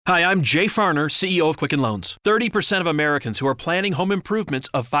Hi, I'm Jay Farner, CEO of Quicken Loans. 30% of Americans who are planning home improvements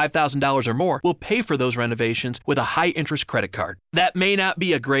of $5,000 or more will pay for those renovations with a high-interest credit card. That may not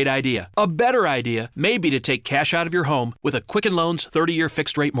be a great idea. A better idea may be to take cash out of your home with a Quicken Loans 30-year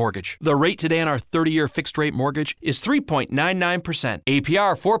fixed-rate mortgage. The rate today on our 30-year fixed-rate mortgage is 3.99%,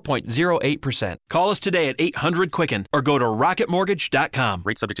 APR 4.08%. Call us today at 800-QUICKEN or go to rocketmortgage.com.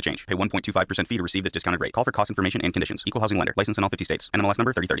 Rate subject to change. Pay 1.25% fee to receive this discounted rate. Call for cost information and conditions. Equal housing lender. License in all 50 states. NMLS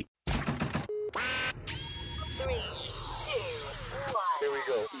number 3030. 3, 2, 1. Here we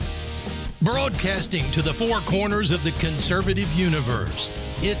go. Broadcasting to the four corners of the conservative universe,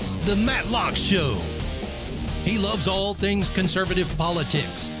 it's the Matt Locke Show. He loves all things conservative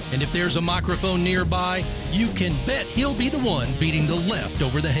politics, and if there's a microphone nearby, you can bet he'll be the one beating the left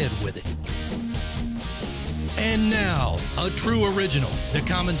over the head with it. And now, a true original, the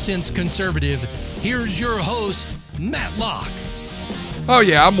common sense conservative, here's your host, Matt Locke. Oh,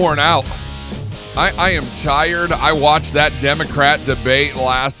 yeah, I'm worn out. I am tired. I watched that Democrat debate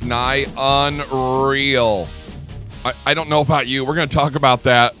last night. Unreal. I don't know about you. We're going to talk about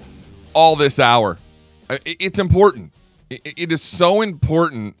that all this hour. It's important. It is so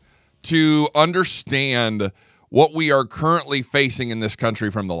important to understand what we are currently facing in this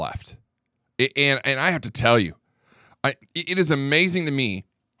country from the left. And I have to tell you, it is amazing to me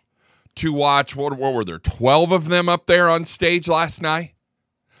to watch, what were there, 12 of them up there on stage last night?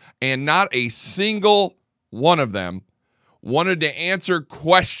 And not a single one of them wanted to answer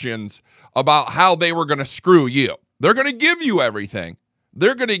questions about how they were going to screw you. They're going to give you everything.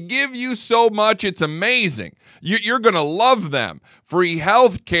 They're going to give you so much, it's amazing. You're going to love them. Free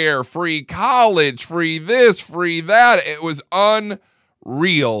health care, free college, free this, free that. It was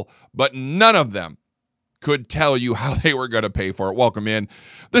unreal, but none of them could tell you how they were going to pay for it. Welcome in.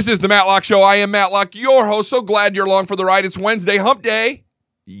 This is the Matt Locke Show. I am Matt Locke, your host. So glad you're along for the ride. It's Wednesday, hump day.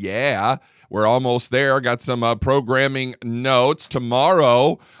 Yeah, we're almost there. Got some programming notes.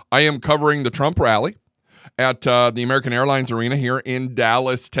 Tomorrow, I am covering the Trump rally at the American Airlines Arena here in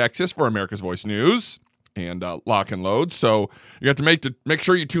Dallas, Texas for America's Voice News and Lock and Load. So you have to make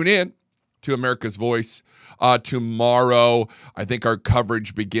sure you tune in to America's Voice tomorrow. I think our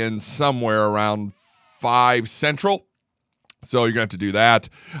coverage begins somewhere around 5 Central. So you're going to have to do that.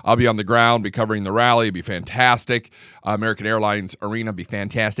 I'll be on the ground, be covering the rally. It'll be fantastic. American Airlines Arena will be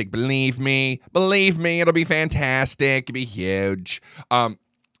fantastic. Believe me, it'll be fantastic. It'll be huge.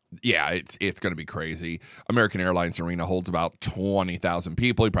 Yeah, it's going to be crazy. American Airlines Arena holds about 20,000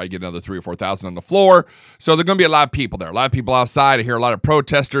 people. You probably get another 3,000 or 4,000 on the floor. So there's going to be a lot of people there. A lot of people outside. I hear a lot of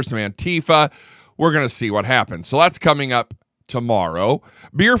protesters, some Antifa. We're going to see what happens. So that's coming up tomorrow.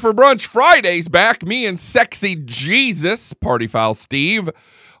 Beer for Brunch Fridays back. Me and Sexy Jesus, Party Foul Steve,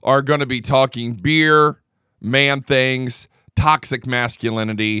 are going to be talking beer, man things, toxic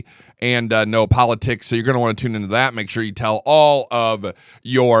masculinity, and no politics. So you're going to want to tune into that. Make sure you tell all of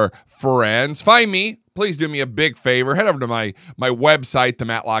your friends. Find me. Please do me a big favor. Head over to my website,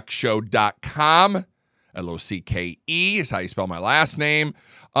 thematlockshow.com. LOCKE is how you spell my last name.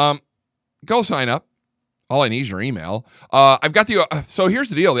 Go sign up. All I need is your email. I've got so here's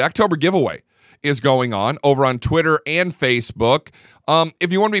the deal. The October giveaway is going on over on Twitter and Facebook.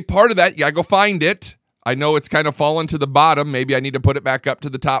 If you want to be part of that, you got to go find it. I know it's kind of fallen to the bottom. Maybe I need to put it back up to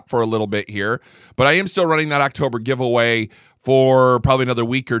the top for a little bit here. But I am still running that October giveaway for probably another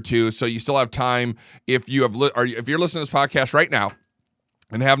week or two. So you still have time. If you're listening to this podcast right now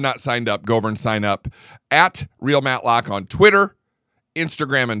and have not signed up, go over and sign up at Real Matt Locke on Twitter,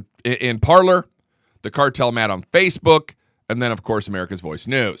 Instagram, and Parler. The Cartel Matt on Facebook, and then, of course, America's Voice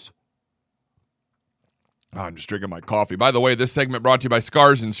News. I'm just drinking my coffee. By the way, this segment brought to you by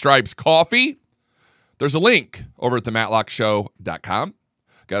Scars and Stripes Coffee. There's a link over at thematlockshow.com.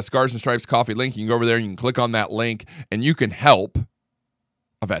 Got a Scars and Stripes Coffee link. You can go over there and you can click on that link, and you can help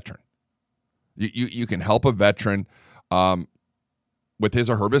a veteran. You can help a veteran with his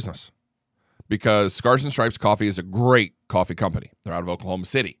or her business because Scars and Stripes Coffee is a great coffee company. They're out of Oklahoma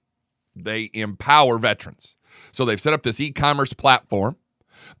City. They empower veterans. So they've set up this e-commerce platform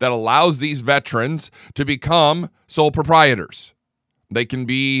that allows these veterans to become sole proprietors. They can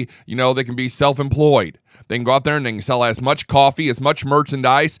be, self-employed. They can go out there and they can sell as much coffee, as much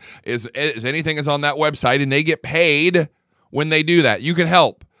merchandise as anything is on that website, and they get paid when they do that. You can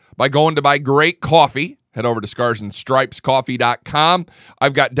help by going to buy great coffee. Head over to scarsandstripescoffee.com.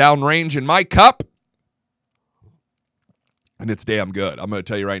 I've got Downrange in my cup. And it's damn good. I'm going to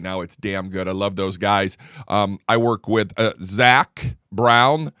tell you right now, it's damn good. I love those guys. I work with Zach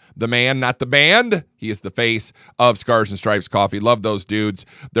Brown, the man, not the band. He is the face of Scars and Stripes Coffee. Love those dudes.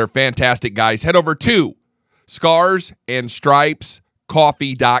 They're fantastic guys. Head over to Scars and Stripes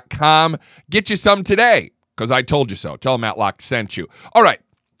MatlockCoffee.com. Get you some today, because I told you so. Tell them Matlock sent you. All right,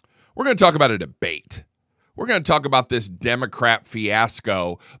 we're going to talk about a debate. We're going to talk about this Democrat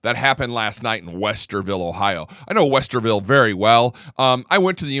fiasco that happened last night in Westerville, Ohio. I know Westerville very well. I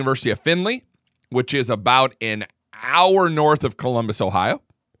went to the University of Findlay, which is about an hour north of Columbus, Ohio.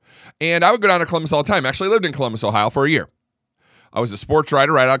 And I would go down to Columbus all the time. Actually, I lived in Columbus, Ohio for a year. I was a sports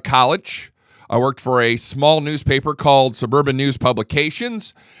writer right out of college. I worked for a small newspaper called Suburban News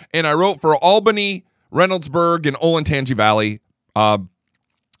Publications, and I wrote for Albany, Reynoldsburg, and Olentangy Valley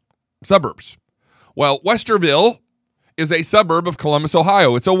suburbs. Well, Westerville is a suburb of Columbus,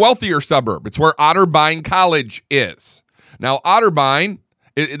 Ohio. It's a wealthier suburb. It's where Otterbein College is. Now, Otterbein,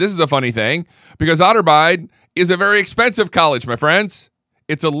 this is a funny thing, because Otterbein is a very expensive college, my friends.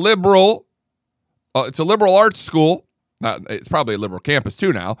 It's a liberal arts school. It's probably a liberal campus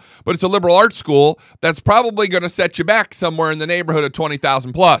too now, but it's a liberal arts school that's probably going to set you back somewhere in the neighborhood of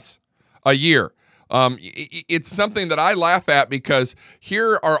 $20,000 plus a year. It's something that I laugh at, because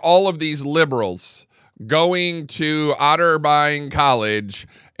here are all of these liberals going to Otterbein College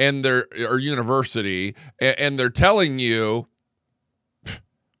or university, and they're telling you,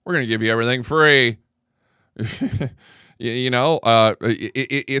 we're going to give you everything free. It's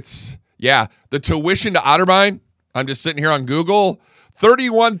the tuition to Otterbein. I'm just sitting here on Google,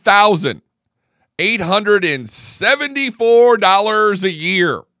 $31,874 a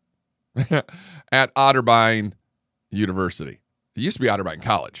year at Otterbein University. It used to be Otterbein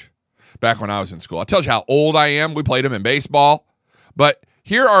College back when I was in school. I told you how old I am. We played them in baseball. But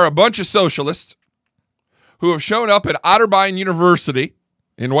here are a bunch of socialists who have shown up at Otterbein University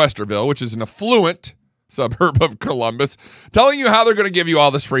in Westerville, which is an affluent suburb of Columbus, telling you how they're going to give you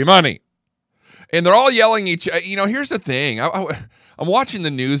all this free money. And they're all yelling here's the thing. I'm watching the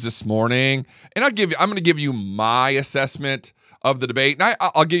news this morning, and I'm going to give you my assessment of the debate. And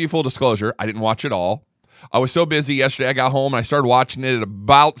I'll give you full disclosure. I didn't watch it all. I was so busy yesterday. I got home and I started watching it at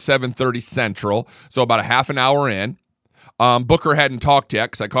about 7:30 Central, so about a half an hour in. Booker hadn't talked yet,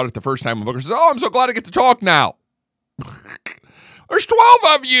 because I caught it the first time when Booker says, "Oh, I'm so glad I get to talk now." There's 12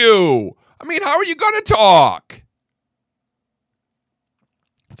 of you. I mean, how are you going to talk?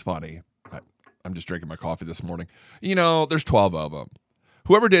 It's funny. I'm just drinking my coffee this morning. There's 12 of them.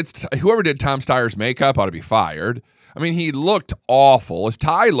 Whoever did Tom Steyer's makeup ought to be fired. I mean, he looked awful. His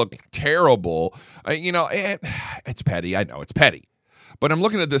tie looked terrible. It's petty. I know it's petty. But I'm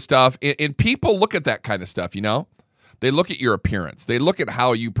looking at this stuff, and people look at that kind of stuff, They look at your appearance. They look at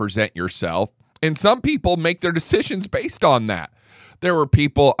how you present yourself. And some people make their decisions based on that. There were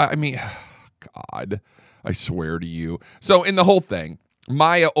people, God, I swear to you. So in the whole thing,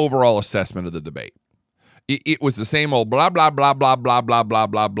 my overall assessment of the debate, it was the same old blah, blah, blah, blah, blah, blah, blah,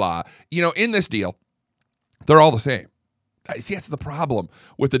 blah, blah. In this deal, they're all the same. See, that's the problem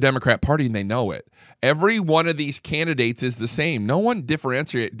with the Democrat Party, and they know it. Every one of these candidates is the same. No one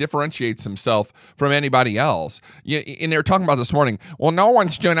differentiates himself from anybody else. And they were talking about this morning, well, no one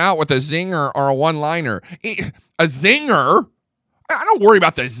stood out with a zinger or a one-liner. A zinger? I don't worry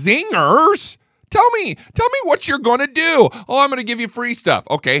about the zingers. Tell me what you're going to do. Oh, I'm going to give you free stuff.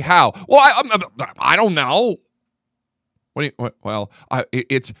 Okay, how? Well, I don't know.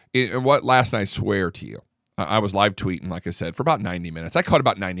 Last night, I swear to you, I was live tweeting, like I said, for about 90 minutes. I caught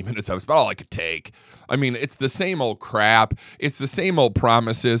about 90 minutes. That was about all I could take. I mean, it's the same old crap. It's the same old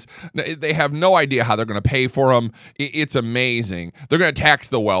promises. They have no idea how they're going to pay for them. It's amazing. They're going to tax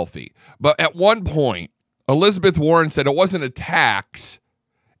the wealthy. But at one point, Elizabeth Warren said it wasn't a tax,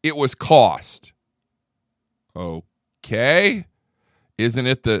 it was cost. Okay. Isn't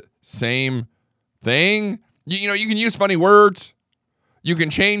it the same thing? You can use funny words. You can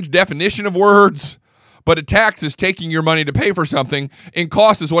change definition of words. But a tax is taking your money to pay for something, and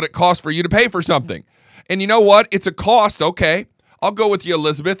cost is what it costs for you to pay for something. And you know what? It's a cost, okay. I'll go with you,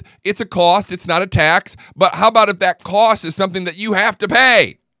 Elizabeth. It's a cost. It's not a tax. But how about if that cost is something that you have to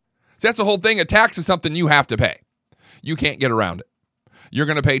pay? See, that's the whole thing. A tax is something you have to pay. You can't get around it. You're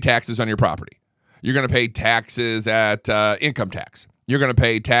going to pay taxes on your property. You're going to pay taxes at income tax. You're going to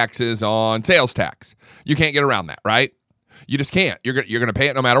pay taxes on sales tax. You can't get around that, right? You just can't. You're going to pay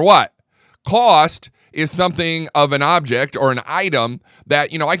it no matter what. Cost is something of an object or an item that,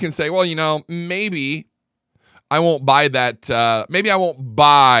 I can say, well, maybe I won't buy that. Maybe I won't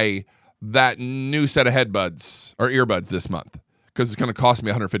buy that new set of headbuds or earbuds this month because it's going to cost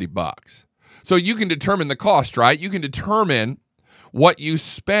me $150. So you can determine the cost, right? You can determine what you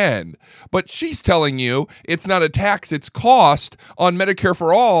spend. But she's telling you it's not a tax, it's cost on Medicare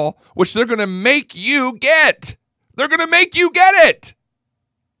for All, which they're going to make you get. They're going to make you get it.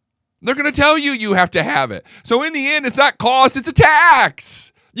 They're going to tell you you have to have it. So in the end, it's not cost, it's a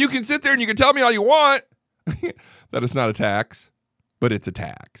tax. You can sit there and you can tell me all you want that it's not a tax, but it's a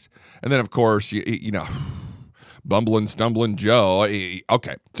tax. And then, of course, you know, bumbling, stumbling Joe.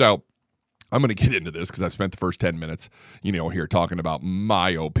 Okay, so I'm going to get into this because I've spent the first 10 minutes, you know, here talking about my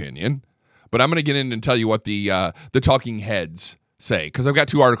opinion. But I'm going to get in and tell you what the talking heads say, because I've got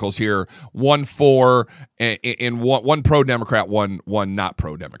two articles here, one for and one pro-Democrat, one not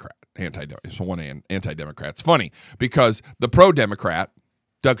pro-Democrat, one anti-Democrat. It's funny because the pro-Democrat,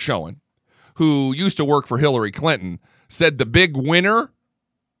 Doug Schoen, who used to work for Hillary Clinton, said the big winner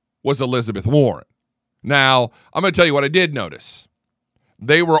was Elizabeth Warren. Now, I'm going to tell you what I did notice.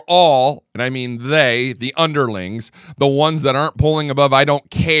 They were all, and I mean they, the underlings, the ones that aren't polling above I don't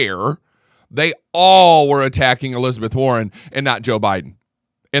care, they all were attacking Elizabeth Warren and not Joe Biden.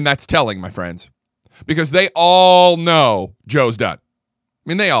 And that's telling, my friends, because they all know Joe's done. I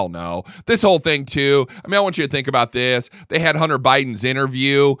mean, they all know. This whole thing, too. I mean, I want you to think about this. They had Hunter Biden's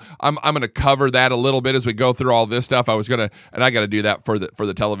interview. I'm going to cover that a little bit as we go through all this stuff. I got to do that for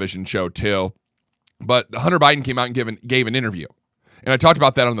the television show, too. But Hunter Biden came out and gave an interview. And I talked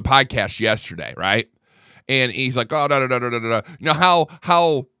about that on the podcast yesterday, right? And he's like, oh, You know,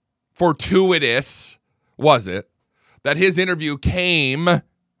 how fortuitous was it that his interview came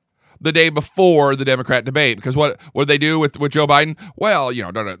the day before the Democrat debate? Because what did they do with Joe Biden? Well, you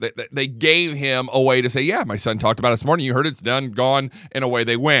know, they gave him a way to say, yeah, my son talked about it this morning. You heard it's done, gone, and away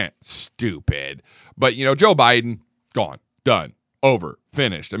they went. Stupid. But, you know, Joe Biden, gone, done, over,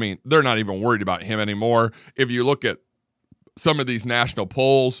 finished. I mean, they're not even worried about him anymore. If you look at some of these national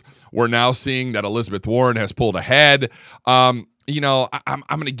polls, we're now seeing that Elizabeth Warren has pulled ahead. You know, I'm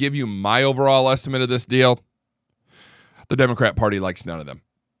going to give you my overall estimate of this deal. The Democrat Party likes none of them.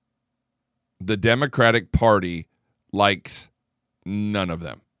 The Democratic Party likes none of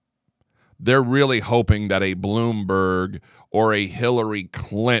them. They're really hoping that a Bloomberg or a Hillary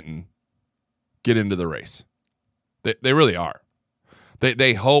Clinton get into the race. They really are.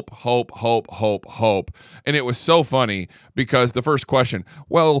 They hope. And it was so funny because the first question,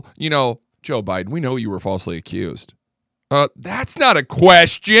 well, you know, Joe Biden, we know you were falsely accused. That's not a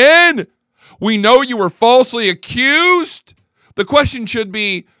question. We know you were falsely accused. The question should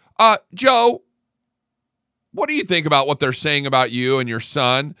be, Joe, what do you think about what they're saying about you and your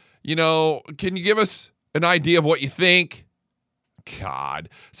son? You know, can you give us an idea of what you think? God,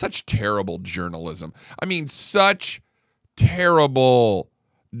 such terrible journalism. I mean, such terrible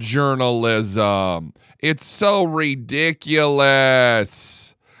journalism. It's so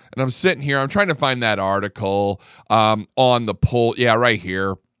ridiculous. And I'm sitting here, I'm trying to find that article on the poll. Yeah, right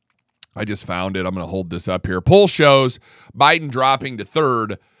here. I just found it. I'm going to hold this up here. Poll shows Biden dropping to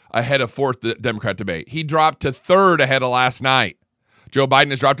third ahead of fourth Democrat debate. He dropped to third ahead of last night. Joe Biden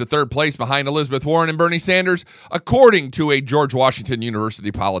has dropped to third place behind Elizabeth Warren and Bernie Sanders, according to a George Washington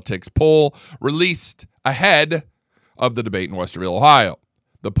University politics poll released ahead of the debate in Westerville, Ohio.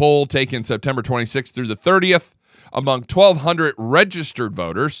 The poll, taken September 26th through the 30th, among 1,200 registered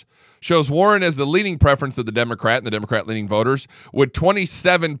voters, shows Warren as the leading preference of the Democrat and the Democrat-leaning voters with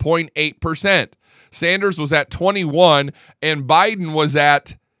 27.8%. Sanders was at 21, and Biden was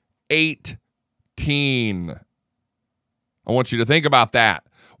at 18. I want you to think about that.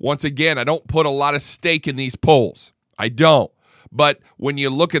 Once again, I don't put a lot of stake in these polls. I don't. But when you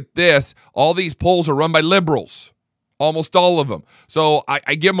look at this, all these polls are run by liberals. Almost all of them. So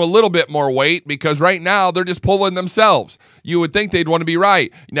I give them a little bit more weight because right now they're just polling themselves. You would think they'd want to be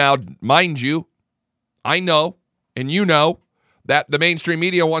right. Now, mind you, I know, and you know, that the mainstream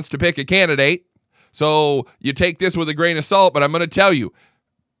media wants to pick a candidate. So you take this with a grain of salt, but I'm going to tell you,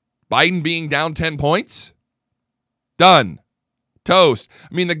 Biden being down 10 points, done. Toast.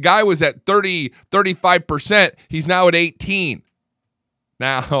 I mean, the guy was at 35%. He's now at 18.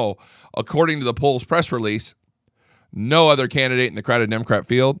 Now, according to the poll's press release, no other candidate in the crowded Democrat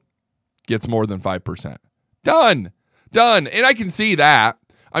field gets more than 5%. Done. And I can see that.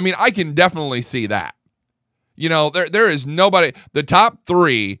 I mean, I can definitely see that. You know, there is nobody. The top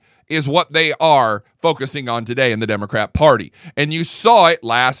three is what they are focusing on today in the Democrat Party. And you saw it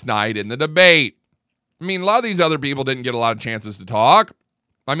last night in the debate. I mean, a lot of these other people didn't get a lot of chances to talk.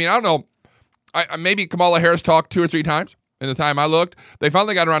 I mean, I don't know. Maybe Kamala Harris talked 2 or 3 times in the time I looked. They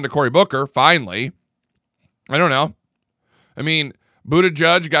finally got around to Cory Booker, finally. I don't know. I mean,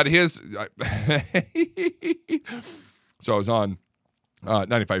 Buttigieg got his. So I was on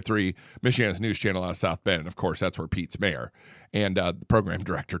 95.3, Michiana's news channel out of South Bend. And, of course, that's where Pete's mayor. And the program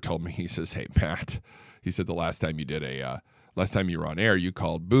director told me, he says, hey, Matt, he said the last time you were on air, you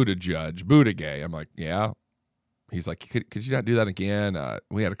called Buttigieg Buddha gay. I'm like, yeah. He's like, could you not do that again?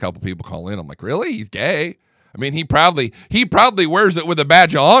 We had a couple people call in. I'm like, really? He's gay? I mean, he probably wears it with a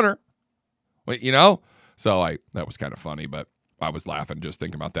badge of honor. You know? So that was kind of funny, but I was laughing just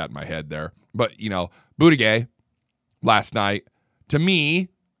thinking about that in my head there. But, you know, Buttigieg last night, to me,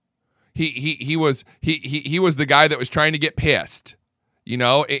 he was the guy that was trying to get pissed, you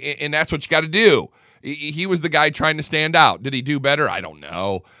know, and that's what you got to do. He was the guy trying to stand out. Did he do better? I don't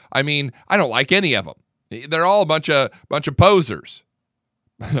know. I mean, I don't like any of them. They're all a bunch of posers.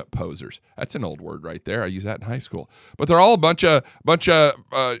 Posers. That's an old word right there. I used that in high school. But they're all a bunch of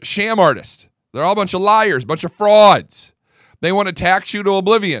sham artists. They're all a bunch of liars, bunch of frauds. They want to tax you to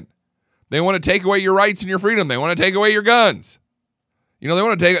oblivion. They want to take away your rights and your freedom. They want to take away your guns. You know,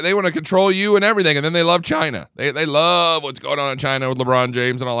 they want to control you and everything, and then they love China. They love what's going on in China with LeBron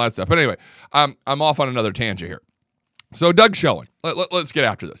James and all that stuff. But anyway, I'm off on another tangent here. So Doug Schoen, let's get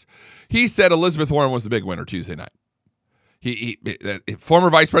after this. He said Elizabeth Warren was the big winner Tuesday night. Former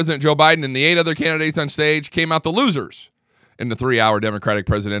Vice President Joe Biden and the 8 other candidates on stage came out the losers in the 3-hour Democratic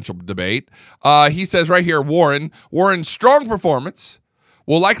presidential debate. He says right here, Warren's strong performance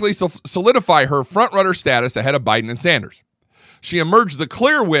will likely solidify her front-runner status ahead of Biden and Sanders. She emerged the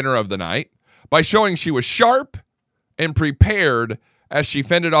clear winner of the night by showing she was sharp and prepared as she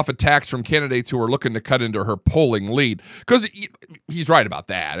fended off attacks from candidates who were looking to cut into her polling lead. Because he's right about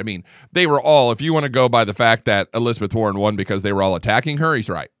that. I mean, they were all, if you want to go by the fact that Elizabeth Warren won because they were all attacking her, he's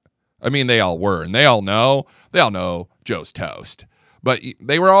right. I mean, they all were, and they all know Joe's toast. But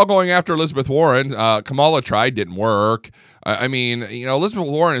they were all going after Elizabeth Warren. Kamala tried, didn't work. I mean, you know, Elizabeth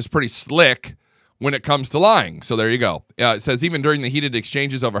Warren is pretty slick when it comes to lying. So there you go. It says even during the heated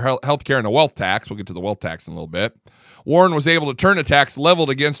exchanges over health care and a wealth tax, we'll get to the wealth tax in a little bit, Warren was able to turn attacks leveled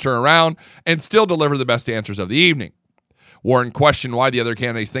against her around and still deliver the best answers of the evening. Warren questioned why the other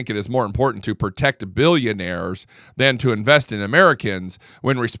candidates think it is more important to protect billionaires than to invest in Americans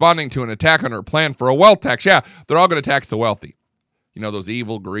when responding to an attack on her plan for a wealth tax. Yeah, they're all going to tax the wealthy. You know, those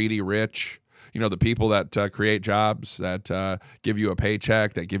evil, greedy, rich. You know, the people that create jobs, that give you a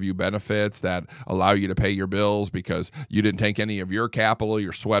paycheck, that give you benefits, that allow you to pay your bills because you didn't take any of your capital,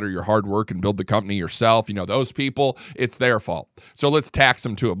 your sweat, or your hard work and build the company yourself. You know, those people, it's their fault. So let's tax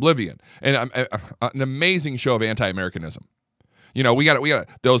them to oblivion. And an amazing show of anti-Americanism. You know, we got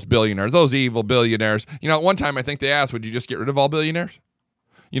those billionaires, those evil billionaires. You know, at one time I think they asked, would you just get rid of all billionaires?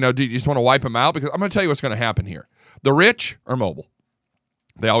 You know, do you just want to wipe them out? Because I'm going to tell you what's going to happen here. The rich are mobile.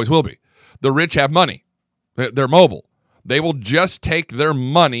 They always will be. The rich have money. They're mobile. They will just take their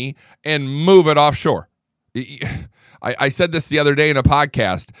money and move it offshore. I said this the other day in a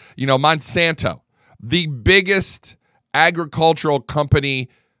podcast. You know, Monsanto, the biggest agricultural company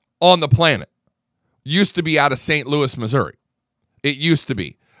on the planet, used to be out of St. Louis, Missouri. It used to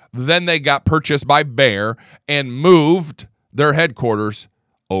be. Then they got purchased by Bayer and moved their headquarters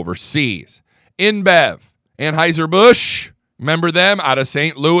overseas. InBev, Anheuser-Busch, remember them out of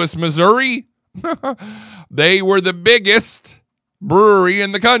St. Louis, Missouri? They were the biggest brewery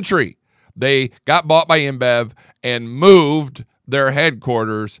in the country. They got bought by InBev and moved their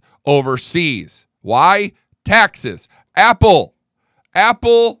headquarters overseas. Why? Taxes. Apple.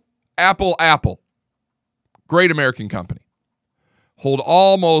 Great American company. Hold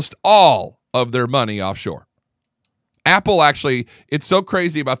almost all of their money offshore. Apple actually, it's so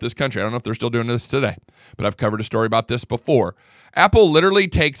crazy about this country. I don't know if they're still doing this today, but I've covered a story about this before. Apple literally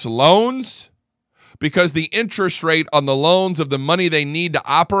takes loans because the interest rate on the loans of the money they need to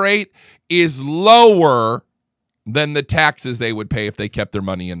operate is lower than the taxes they would pay if they kept their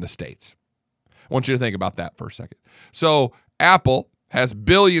money in the States. I want you to think about that for a second. So Apple has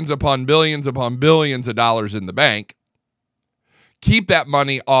billions upon billions upon billions of dollars in the bank. Keep that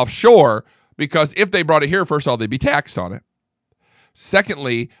money offshore because if they brought it here, first of all, they'd be taxed on it.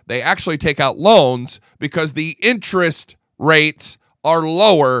 Secondly, they actually take out loans because the interest rates are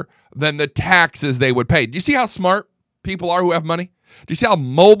lower than the taxes they would pay. Do you see how smart people are who have money? Do you see how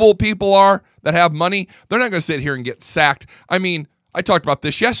mobile people are that have money? They're not going to sit here and get sacked. I mean, I talked about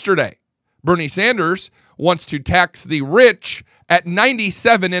this yesterday. Bernie Sanders wants to tax the rich at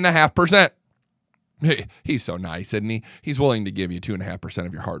 97.5%. He's so nice, isn't he? He's willing to give you 2.5%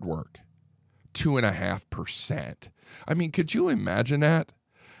 of your hard work. 2.5%. I mean, could you imagine that?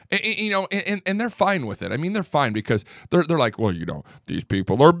 And they're fine with it. I mean, they're fine because they're like, well, you know, these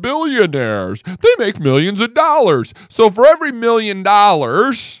people are billionaires. They make millions of dollars. So for every $1 million,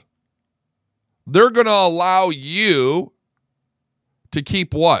 they're going to allow you to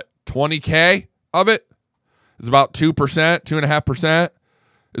keep what? 20K of it? It's about 2%, 2.5%.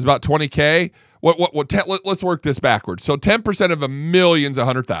 Is about 20K. Let's work this backwards. So 10% of $1 million is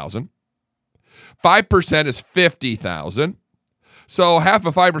 100,000. 5% is $50,000. So half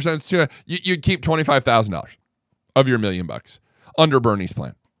of 5% is you'd keep $25,000 of your $1 million under Bernie's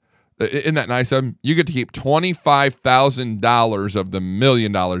plan. Isn't that nice of him? You get to keep $25,000 of the $1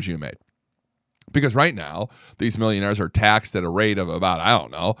 million you made. Because right now, these millionaires are taxed at a rate of about, I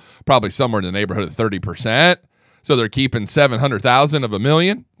don't know, probably somewhere in the neighborhood of 30%. So they're keeping $700,000 of $1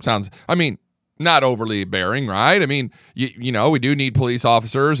 million. Sounds, I mean, not overly bearing, right? I mean, you know, we do need police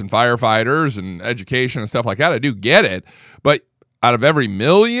officers and firefighters and education and stuff like that. I do get it. But out of every $1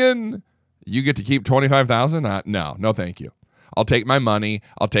 million, you get to keep $25,000? No, thank you. I'll take my money,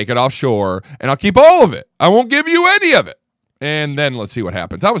 I'll take it offshore, and I'll keep all of it. I won't give you any of it. And then let's see what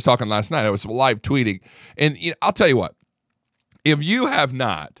happens. I was talking last night. I was live tweeting. And I'll tell you what. If you have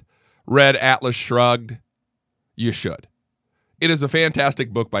not read Atlas Shrugged, you should. It is a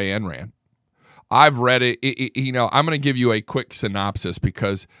fantastic book by Ayn Rand. I've read it. I'm going to give you a quick synopsis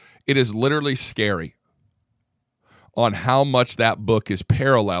because it is literally scary on how much that book is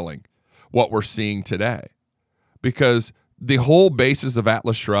paralleling what we're seeing today. Because the whole basis of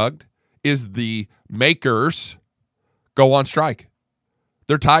Atlas Shrugged is the makers go on strike.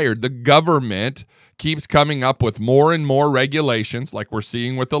 They're tired. The government keeps coming up with more and more regulations, like we're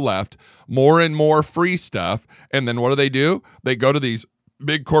seeing with the left, more and more free stuff. And then what do? They go to these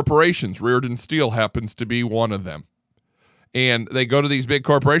big corporations. Reardon Steel happens to be one of them. And they go to these big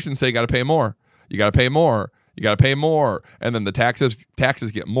corporations and say, you got to pay more. You got to pay more. You got to pay more. And then the taxes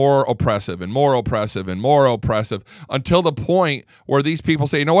get more oppressive and more oppressive and more oppressive until the point where these people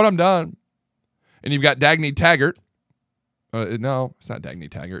say, you know what, I'm done. And you've got Dagny Taggart. No, it's not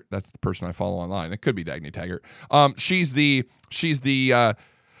Dagny Taggart. That's the person I follow online. It could be Dagny Taggart. She's the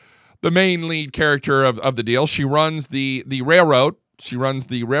main lead character of the deal. She runs the railroad. She runs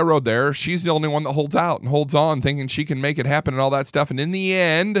the railroad there. She's the only one that holds out and holds on, thinking she can make it happen and all that stuff. And in the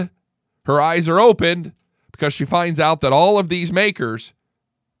end, her eyes are opened because she finds out that all of these makers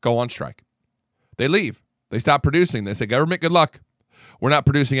go on strike. They leave. They stop producing. They say, government, good luck. We're not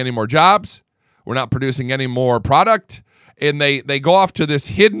producing any more jobs. We're not producing any more product. And they go off to this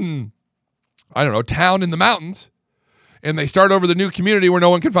hidden, town in the mountains. And they start over the new community where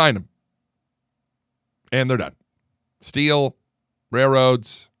no one can find them. And they're done. Steel,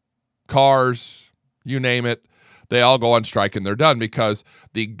 railroads, cars, you name it. They all go on strike and they're done because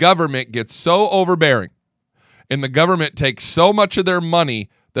the government gets so overbearing. And the government takes so much of their money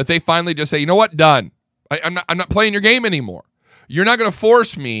that they finally just say, you know what, done. I'm not playing your game anymore. You're not going to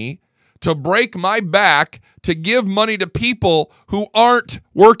force me to break my back to give money to people who aren't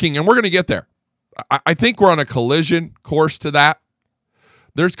working. And we're going to get there. I think we're on a collision course to that.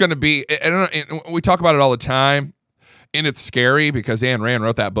 There's going to be, and we talk about it all the time, and it's scary because Ayn Rand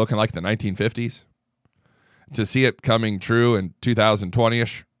wrote that book in like the 1950s. To see it coming true in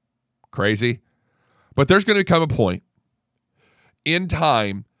 2020-ish, crazy. But there's going to come a point in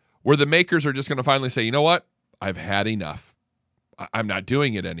time where the makers are just going to finally say, you know what? I've had enough. I'm not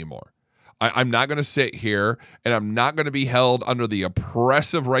doing it anymore. I'm not going to sit here and I'm not going to be held under the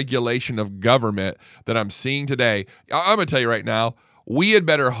oppressive regulation of government that I'm seeing today. I'm going to tell you right now, we had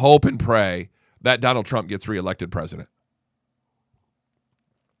better hope and pray that Donald Trump gets reelected president.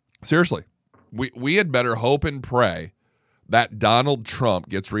 Seriously, we had better hope and pray that Donald Trump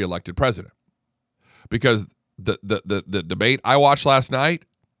gets reelected president. Because the debate I watched last night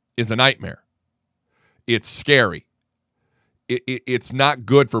is a nightmare. It's scary. It's not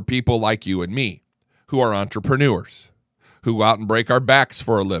good for people like you and me who are entrepreneurs, who go out and break our backs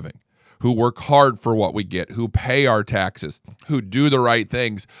for a living, who work hard for what we get, who pay our taxes, who do the right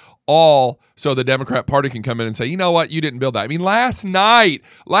things, all so the Democrat Party can come in and say, you know what, you didn't build that. I mean, last night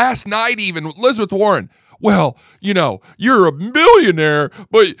even, Elizabeth Warren, well, you're a millionaire,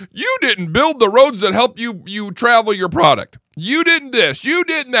 but you didn't build the roads that help you travel your product. You didn't this, you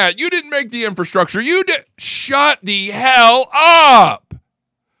didn't that, you didn't make the infrastructure, shut the hell up.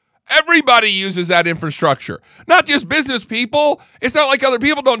 Everybody uses that infrastructure, not just business people. It's not like other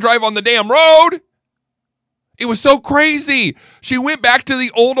people don't drive on the damn road. It was so crazy. She went back to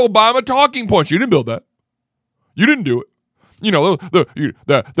the old Obama talking points. You didn't build that. You didn't do it.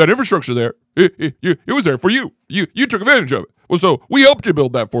 That infrastructure there, it was there for you. You took advantage of it. Well, so we helped you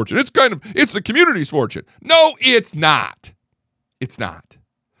build that fortune. It's the community's fortune. No, it's not. It's not.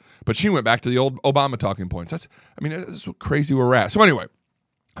 But she went back to the old Obama talking points. This is what crazy we're at. So anyway,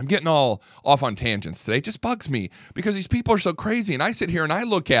 I'm getting all off on tangents today. It just bugs me because these people are so crazy. And I sit here and I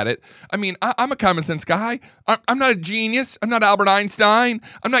look at it. I'm a common sense guy. I'm not a genius. I'm not Albert Einstein.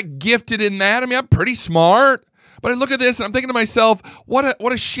 I'm not gifted in that. I'm pretty smart. But I look at this and I'm thinking to myself, what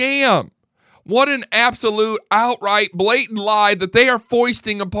a sham. What an absolute, outright, blatant lie that they are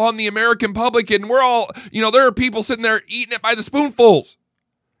foisting upon the American public. And we're all, there are people sitting there eating it by the spoonfuls.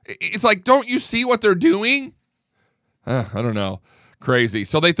 It's like, don't you see what they're doing? I don't know. Crazy.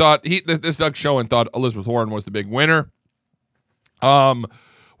 So they thought, this Doug Schoen thought Elizabeth Warren was the big winner.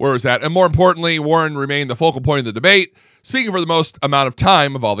 Where was that? And more importantly, Warren remained the focal point of the debate, speaking for the most amount of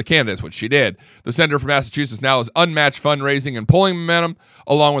time of all the candidates, which she did. The senator from Massachusetts now has unmatched fundraising and polling momentum,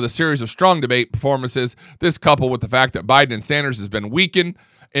 along with a series of strong debate performances. This, coupled with the fact that Biden and Sanders has been weakened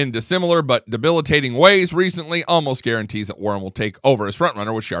in dissimilar but debilitating ways recently, almost guarantees that Warren will take over as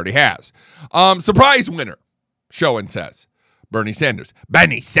frontrunner, which she already has. Surprise winner, Schoen says. Bernie Sanders.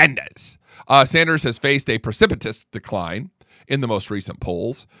 Sanders has faced a precipitous decline in the most recent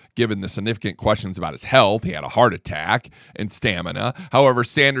polls, given the significant questions about his health. He had a heart attack and stamina. However,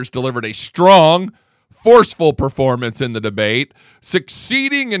 Sanders delivered a strong, forceful performance in the debate,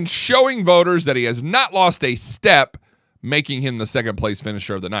 succeeding in showing voters that he has not lost a step, making him the second-place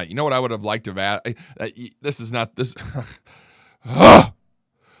finisher of the night. You know what I would have liked to have asked? This is not this.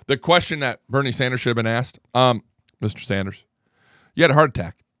 The question that Bernie Sanders should have been asked, Mr. Sanders, you had a heart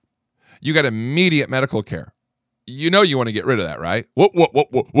attack. You got immediate medical care. You know you want to get rid of that, right?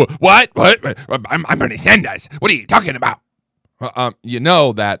 What? I'm Bernie Sanders. What are you talking about? You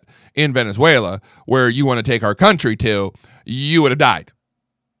know that in Venezuela, where you want to take our country to, you would have died.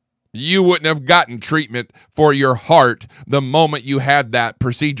 You wouldn't have gotten treatment for your heart the moment you had that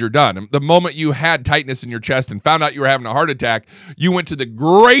procedure done. The moment you had tightness in your chest and found out you were having a heart attack, you went to the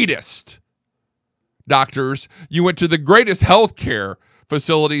greatest doctors, you went to the greatest healthcare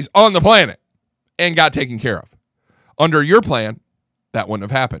facilities on the planet and got taken care of. Under your plan, that wouldn't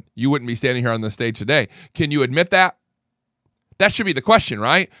have happened. You wouldn't be standing here on the stage today. Can you admit that? That should be the question,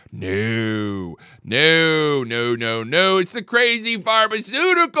 right? No. It's the crazy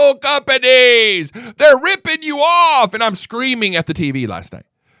pharmaceutical companies. They're ripping you off. And I'm screaming at the TV last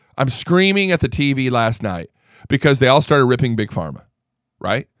night. Because they all started ripping Big Pharma,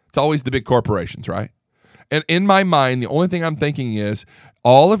 right? It's always the big corporations, right? And in my mind, the only thing I'm thinking is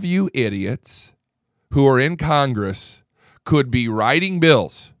all of you idiots who are in Congress could be writing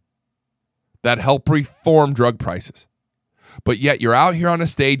bills that help reform drug prices. But yet you're out here on a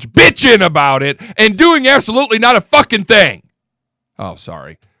stage bitching about it and doing absolutely not a fucking thing. Oh,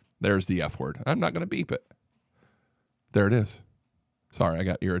 sorry. There's the F word. I'm not going to beep it. There it is. Sorry, I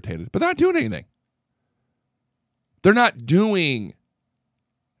got irritated. But they're not doing anything. They're not doing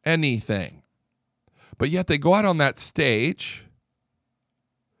anything. But yet they go out on that stage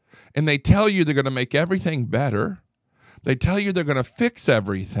and they tell you they're going to make everything better. They tell you they're going to fix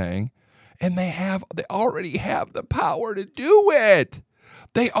everything. And they already have the power to do it.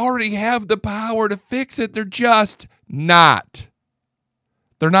 They already have the power to fix it. They're just not.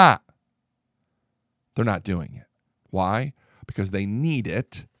 They're not doing it. Why? Because they need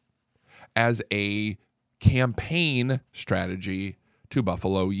it as a campaign strategy to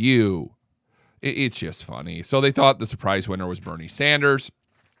buffalo you. It's just funny. So they thought the surprise winner was Bernie Sanders.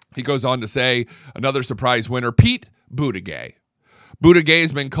 He goes on to say another surprise winner, Pete Buttigieg. Buttigieg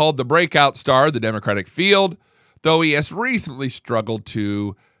has been called the breakout star of the Democratic field, though he has recently struggled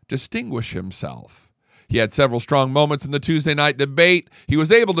to distinguish himself. He had several strong moments in the Tuesday night debate. He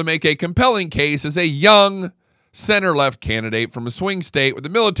was able to make a compelling case as a young center-left candidate from a swing state with a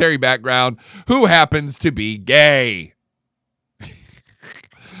military background who happens to be gay.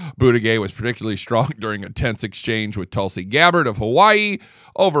 Buttigieg was particularly strong during a tense exchange with Tulsi Gabbard of Hawaii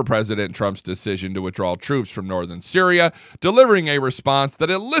over President Trump's decision to withdraw troops from northern Syria, delivering a response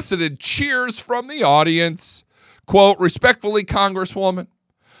that elicited cheers from the audience. Quote, "Respectfully, Congresswoman,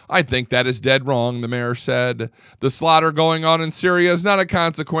 I think that is dead wrong," the mayor said. "The slaughter going on in Syria is not a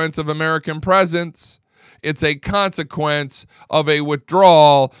consequence of American presence. It's a consequence of a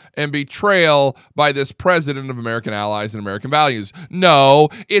withdrawal and betrayal by this president of American allies and American values. No,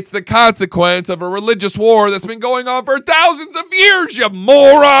 it's the consequence of a religious war that's been going on for thousands of years, you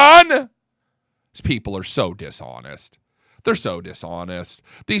moron!" These people are so dishonest. They're so dishonest.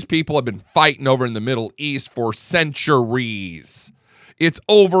 These people have been fighting over in the Middle East for centuries. It's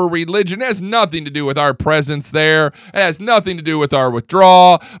over religion. It has nothing to do with our presence there. It has nothing to do with our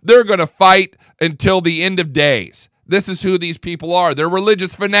withdrawal. They're going to fight until the end of days. This is who these people are. They're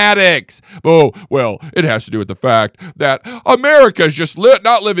religious fanatics. Oh, well, it has to do with the fact that America is just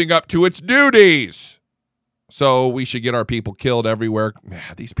not living up to its duties. So we should get our people killed everywhere. Man,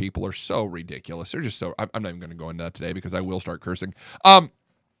 these people are so ridiculous. They're just so... I'm not even going to go into that today because I will start cursing.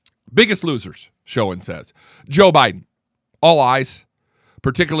 Biggest losers, Schoen says. Joe Biden. All eyes,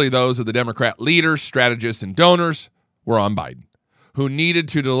 particularly those of the Democrat leaders, strategists, and donors, were on Biden, who needed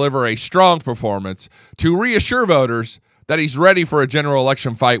to deliver a strong performance to reassure voters that he's ready for a general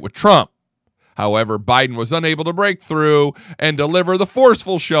election fight with Trump. However, Biden was unable to break through and deliver the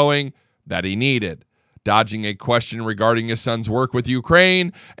forceful showing that he needed, dodging a question regarding his son's work with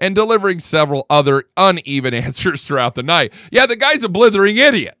Ukraine and delivering several other uneven answers throughout the night. Yeah, the guy's a blithering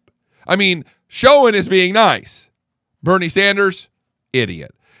idiot. I mean, Schoen is being nice. Bernie Sanders,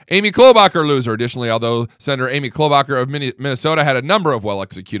 idiot. Amy Klobuchar, loser. Additionally, although Senator Amy Klobuchar of Minnesota had a number of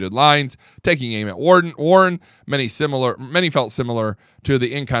well-executed lines, taking aim at Warren, many felt similar to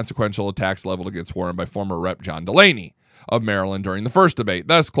the inconsequential attacks leveled against Warren by former Rep. John Delaney of Maryland during the first debate.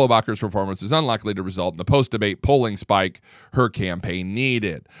 Thus, Klobuchar's performance is unlikely to result in the post-debate polling spike her campaign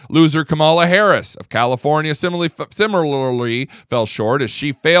needed. Loser Kamala Harris of California similarly fell short as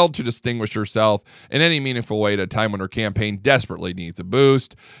she failed to distinguish herself in any meaningful way at a time when her campaign desperately needs a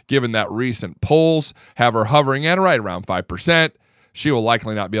boost. Given that recent polls have her hovering at right around 5%, she will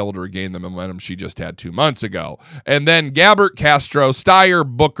likely not be able to regain the momentum she just had 2 months ago. And then Gabbard, Castro, Steyer,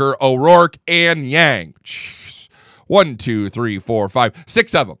 Booker, O'Rourke, and Yang. 1, 2, 3, 4, 5,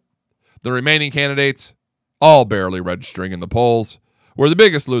 6 of them. The remaining candidates, all barely registering in the polls, were the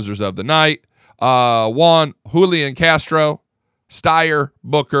biggest losers of the night. Julian Castro, Steyer,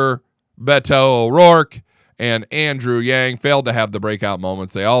 Booker, Beto O'Rourke, and Andrew Yang failed to have the breakout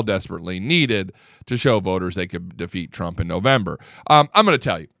moments they all desperately needed to show voters they could defeat Trump in November. I'm going to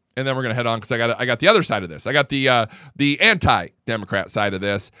tell you, and then we're going to head on because I got the other side of this. I got the anti-Democrat side of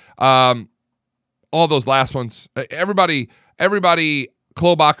this. All those last ones, everybody,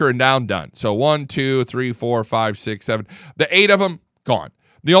 Klobuchar and down, done. So 1, 2, 3, 4, 5, 6, 7. The 8 of them, gone.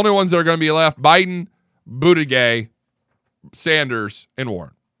 The only ones that are going to be left, Biden, Buttigieg, Sanders, and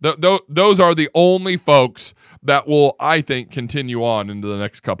Warren. Those are the only folks that will, I think, continue on into the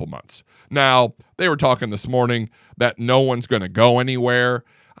next couple months. Now, they were talking this morning that no one's going to go anywhere.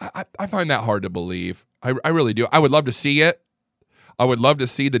 I find that hard to believe. I really do. I would love to see it. I would love to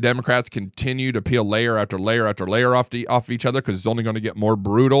see the Democrats continue to peel layer after layer after layer off each other because it's only going to get more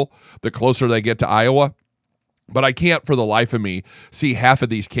brutal the closer they get to Iowa. But I can't for the life of me see half of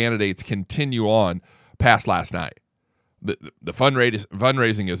these candidates continue on past last night. The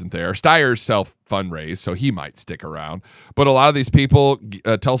fundraising isn't there. Steyer's self-fundraised, so he might stick around. But a lot of these people,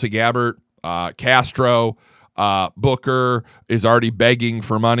 Tulsi Gabbard, Castro, Booker is already begging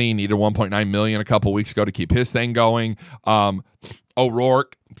for money. Needed $1.9 million a couple weeks ago to keep his thing going.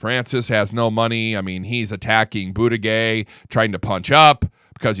 O'Rourke, Francis has no money. I mean, he's attacking Buttigieg, trying to punch up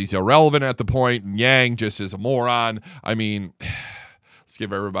because he's irrelevant at the point. Yang just is a moron. I mean, let's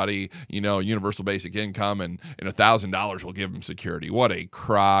give everybody, universal basic income and $1,000 will give them security. What a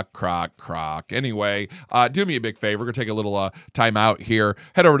crock. Anyway, do me a big favor. We're going to take a little time out here.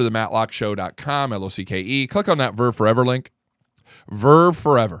 Head over to the MattLockShow.com, LOCKE. Click on that Verve Forever link. Verve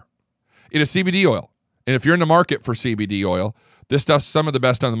Forever. It is CBD oil. And if you're in the market for CBD oil, this stuff's some of the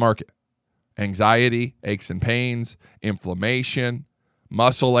best on the market. Anxiety, aches and pains, inflammation,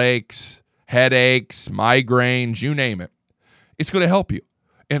 muscle aches, headaches, migraines, you name it. It's going to help you.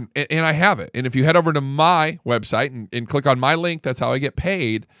 And I have it. And if you head over to my website and click on my link, that's how I get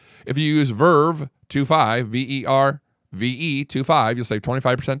paid. If you use Verve25, VERVE25, you'll save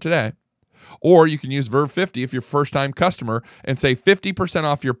 25% today. Or you can use Verve 50 if you're a first-time customer and save 50%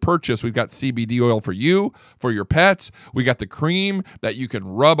 off your purchase. We've got CBD oil for you, for your pets. We got the cream that you can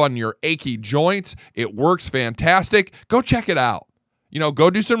rub on your achy joints. It works fantastic. Go check it out. Go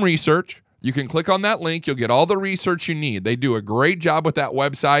do some research. You can click on that link. You'll get all the research you need. They do a great job with that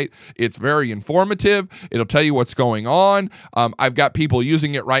website. It's very informative. It'll tell you what's going on. I've got people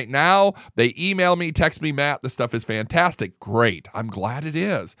using it right now. They email me, text me, Matt, the stuff is fantastic. Great. I'm glad it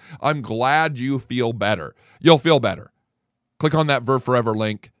is. I'm glad you feel better. You'll feel better. Click on that Verve Forever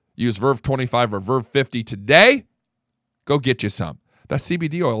link. Use Verve 25 or Verve 50 today. Go get you some. That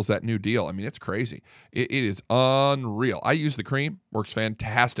CBD oil is that new deal. I mean, it's crazy. It is unreal. I use the cream. Works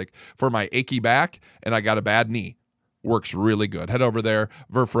fantastic for my achy back, and I got a bad knee. Works really good. Head over there,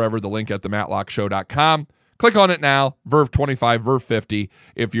 Verve Forever, the link at thematlockshow.com. Click on it now, Verve 25, Verve 50.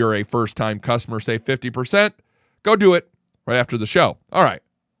 If you're a first-time customer, save 50%. Go do it right after the show. All right.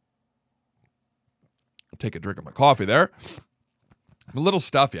 I'll take a drink of my coffee there. I'm a little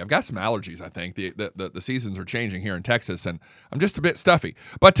stuffy. I've got some allergies, I think. The seasons are changing here in Texas, and I'm just a bit stuffy.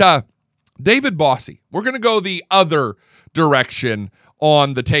 But David Bossie, we're going to go the other direction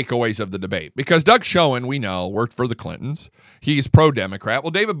on the takeaways of the debate. Because Doug Schoen, we know, worked for the Clintons. He's pro-Democrat.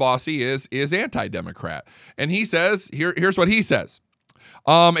 Well, David Bossie is anti-Democrat. And he says, here's what he says.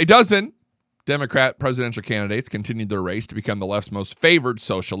 A dozen Democrat presidential candidates continued their race to become the left's most favored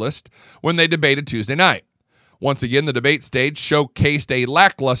socialist when they debated Tuesday night. Once again, the debate stage showcased a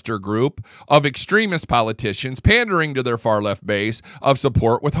lackluster group of extremist politicians pandering to their far-left base of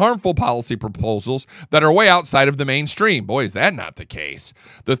support with harmful policy proposals that are way outside of the mainstream. Boy, is that not the case.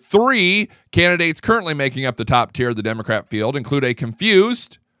 The three candidates currently making up the top tier of the Democrat field include a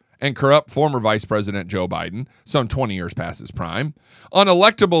confused and corrupt former Vice President Joe Biden, some 20 years past his prime,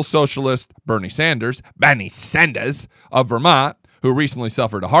 unelectable socialist Bernie Sanders of Vermont, who recently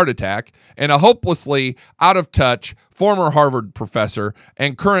suffered a heart attack, and a hopelessly out-of-touch former Harvard professor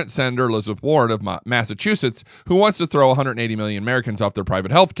and current Senator Elizabeth Warren of Massachusetts, who wants to throw 180 million Americans off their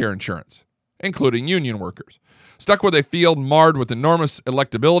private health care insurance, including union workers. Stuck with a field marred with enormous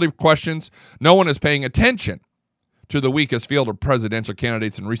electability questions, no one is paying attention to the weakest field of presidential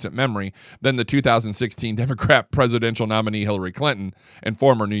candidates in recent memory than the 2016 Democrat presidential nominee Hillary Clinton and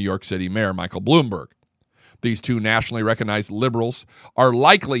former New York City Mayor Michael Bloomberg. These two nationally recognized liberals are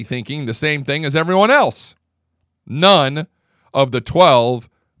likely thinking the same thing as everyone else. None of the 12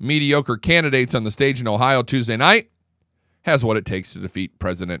 mediocre candidates on the stage in Ohio Tuesday night has what it takes to defeat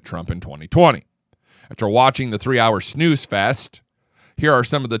President Trump in 2020. After watching the 3-hour snooze fest, here are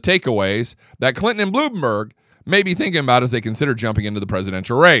some of the takeaways that Clinton and Bloomberg may be thinking about as they consider jumping into the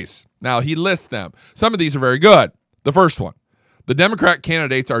presidential race. Now, he lists them. Some of these are very good. The first one. The Democrat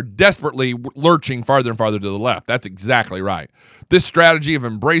candidates are desperately lurching farther and farther to the left. That's exactly right. This strategy of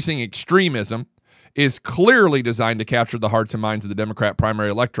embracing extremism is clearly designed to capture the hearts and minds of the Democrat primary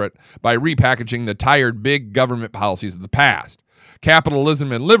electorate by repackaging the tired big government policies of the past.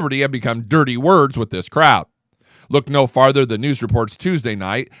 Capitalism and liberty have become dirty words with this crowd. Look no farther than news reports Tuesday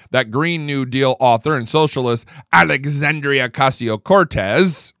night that Green New Deal author and socialist Alexandria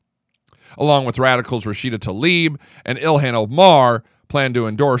Ocasio-Cortez, along with radicals Rashida Tlaib and Ilhan Omar, plan to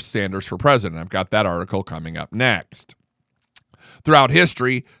endorse Sanders for president. I've got that article coming up next. Throughout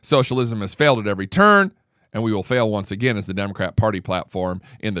history, socialism has failed at every turn, and we will fail once again as the Democrat Party platform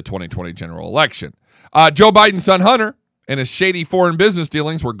in the 2020 general election. Joe Biden's son Hunter and his shady foreign business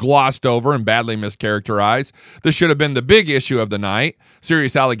dealings were glossed over and badly mischaracterized. This should have been the big issue of the night.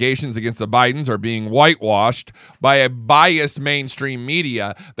 Serious allegations against the Bidens are being whitewashed by a biased mainstream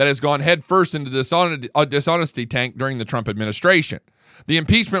media that has gone headfirst into the dishonesty tank during the Trump administration. The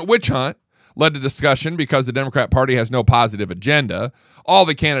impeachment witch hunt led to discussion because the Democrat Party has no positive agenda. All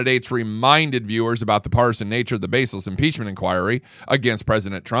the candidates reminded viewers about the partisan nature of the baseless impeachment inquiry against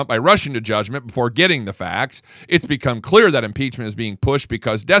President Trump by rushing to judgment before getting the facts. It's become clear that impeachment is being pushed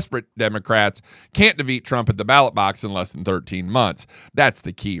because desperate Democrats can't defeat Trump at the ballot box in less than 13 months. That's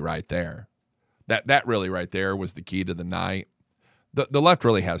the key right there. That really right there was the key to the night. The left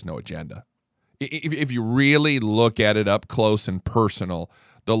really has no agenda. If you really look at it up close and personal,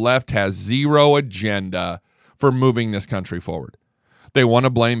 the left has zero agenda for moving this country forward. They want to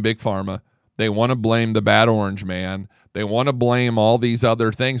blame Big Pharma. They want to blame the bad orange man. They want to blame all these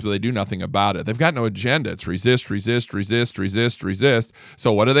other things, but they do nothing about it. They've got no agenda. It's resist, resist, resist, resist, resist.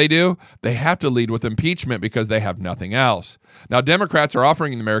 So what do? They have to lead with impeachment because they have nothing else. Now, Democrats are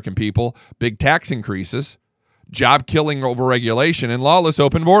offering the American people big tax increases, job-killing overregulation, and lawless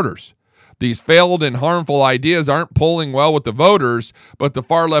open borders. These failed and harmful ideas aren't polling well with the voters, but the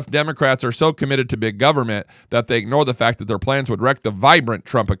far-left Democrats are so committed to big government that they ignore the fact that their plans would wreck the vibrant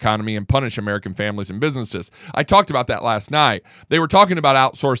Trump economy and punish American families and businesses. I talked about that last night. They were talking about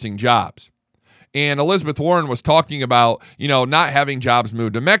outsourcing jobs. And Elizabeth Warren was talking about, not having jobs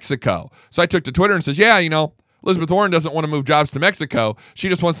moved to Mexico. So I took to Twitter and says, Elizabeth Warren doesn't want to move jobs to Mexico. She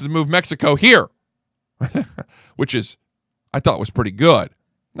just wants to move Mexico here, which I thought was pretty good.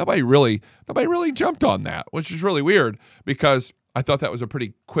 Nobody really jumped on that, which is really weird because I thought that was a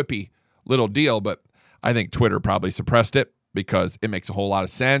pretty quippy little deal, but I think Twitter probably suppressed it because it makes a whole lot of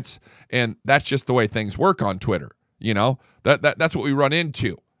sense, and that's just the way things work on Twitter. That's what we run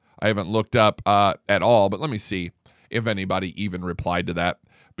into. I haven't looked up at all, but let me see if anybody even replied to that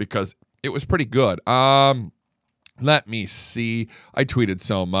because it was pretty good. Let me see. I tweeted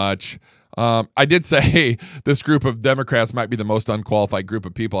so much. I did say this group of Democrats might be the most unqualified group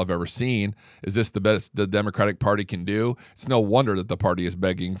of people I've ever seen. Is this the best the Democratic Party can do? It's no wonder that the party is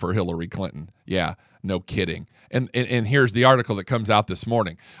begging for Hillary Clinton. Yeah, no kidding. And here's the article that comes out this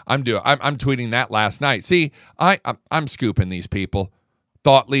morning. I'm tweeting that last night. See, I'm scooping these people.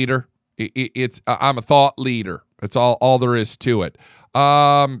 Thought leader. I'm a thought leader. It's all there is to it.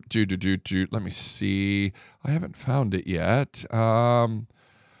 Let me see. I haven't found it yet.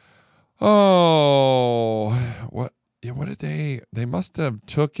 Oh, what? Yeah, what did they must have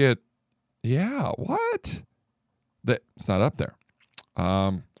took it. Yeah, what? It's not up there.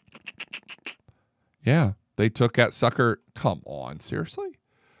 Yeah, they took that sucker. Come on, seriously?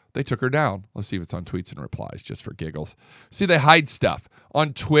 They took her down. Let's see if it's on tweets and replies just for giggles. See, they hide stuff.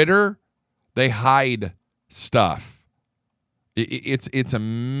 On Twitter, they hide stuff. It's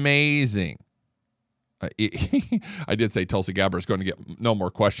amazing. I did say Tulsi Gabbard is going to get no more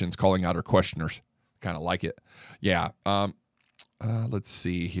questions calling out her questioners. Kind of like it. Yeah. Let's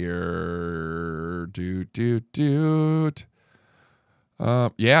see here.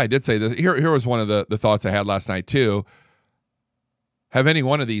 Yeah, I did say this. Here was one of the thoughts I had last night, too. Have any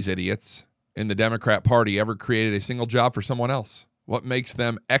one of these idiots in the Democrat Party ever created a single job for someone else? What makes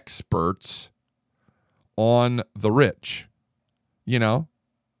them experts on the rich? You know?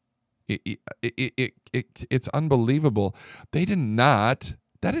 It's unbelievable. They did not.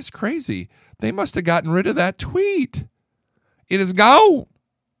 That is crazy. They must have gotten rid of that tweet. It is gone.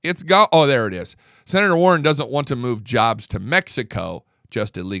 It's gone. Oh, there it is. Senator Warren doesn't want to move jobs to Mexico,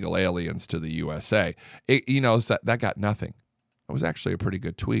 just illegal aliens to the USA. That got nothing. It was actually a pretty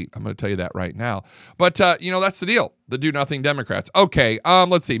good tweet. I'm going to tell you that right now. But, that's the deal. The do-nothing Democrats. Okay,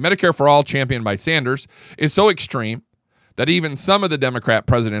 let's see. Medicare for All, championed by Sanders, is so extreme that even some of the Democrat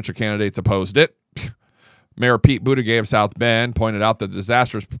presidential candidates opposed it. Mayor Pete Buttigieg of South Bend pointed out that the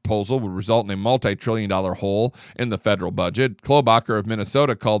disastrous proposal would result in a multi-trillion-dollar hole in the federal budget. Klobuchar of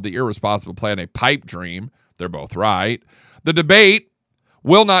Minnesota called the irresponsible plan a pipe dream. They're both right. The debate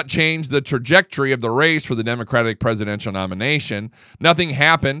will not change the trajectory of the race for the Democratic presidential nomination. Nothing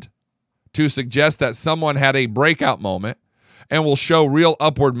happened to suggest that someone had a breakout moment and will show real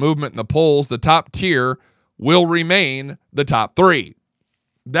upward movement in the polls. The top tier will remain the top three.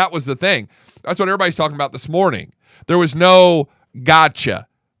 That was the thing. That's what everybody's talking about this morning. There was no gotcha.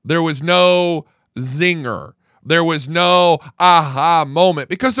 There was no zinger. There was no aha moment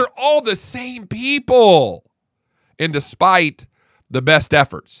because they're all the same people. And despite the best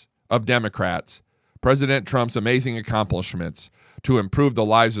efforts of Democrats, President Trump's amazing accomplishments to improve the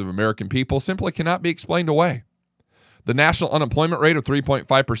lives of American people simply cannot be explained away. The national unemployment rate of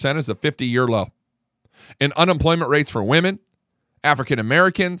 3.5% is a 50-year low. And unemployment rates for women, African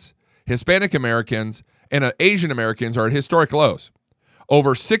Americans, Hispanic Americans, and Asian Americans are at historic lows.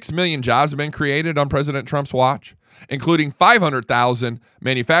 Over 6 million jobs have been created on President Trump's watch, including 500,000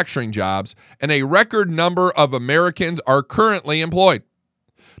 manufacturing jobs, and a record number of Americans are currently employed.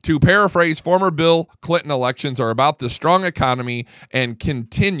 To paraphrase former Bill Clinton, elections are about the strong economy and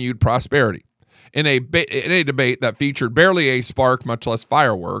continued prosperity. In a debate that featured barely a spark, much less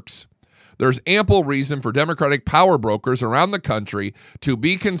fireworks, there's ample reason for Democratic power brokers around the country to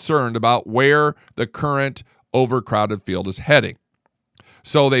be concerned about where the current overcrowded field is heading.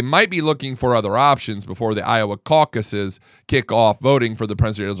 So they might be looking for other options before the Iowa caucuses kick off voting for the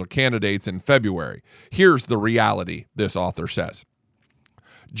presidential candidates in February. Here's the reality, this author says.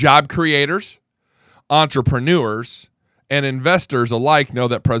 Job creators, entrepreneurs, and investors alike know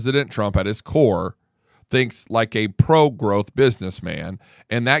that President Trump at his core thinks like a pro-growth businessman,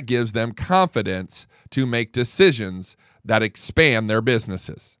 and that gives them confidence to make decisions that expand their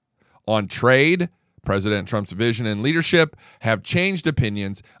businesses. On trade, President Trump's vision and leadership have changed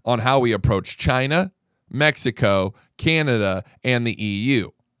opinions on how we approach China, Mexico, Canada, and the EU.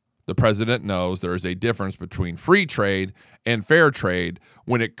 The president knows there is a difference between free trade and fair trade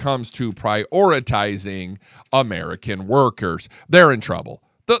when it comes to prioritizing American workers. They're in trouble.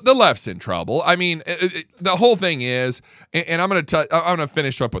 The left's in trouble. I mean, the whole thing is, and I'm going to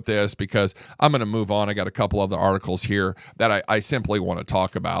finish up with this because I'm going to move on. I got a couple other articles here that I simply want to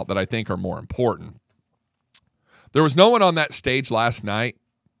talk about that I think are more important. There was no one on that stage last night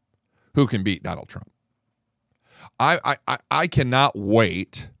who can beat Donald Trump. I cannot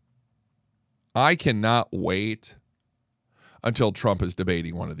wait. I cannot wait until Trump is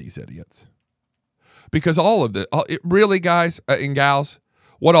debating one of these idiots. Because all of this, really, guys and gals,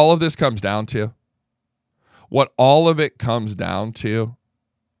 what all of this comes down to,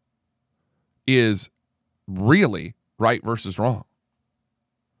 is really right versus wrong.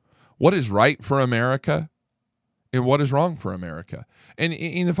 What is right for America and what is wrong for America? And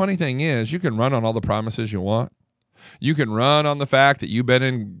the funny thing is, you can run on all the promises you want. You can run on the fact that you've been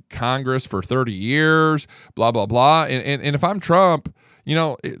in Congress for 30 years, blah, blah, blah. And if I'm Trump,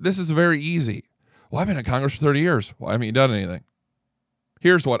 this is very easy. Well, I've been in Congress for 30 years. Well, haven't you done anything?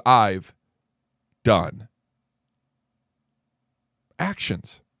 Here's what I've done.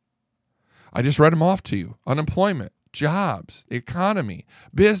 Actions. I just read them off to you. Unemployment, jobs, economy,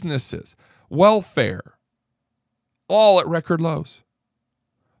 businesses, welfare, all at record lows.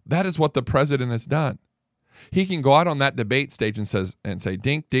 That is what the president has done. He can go out on that debate stage and say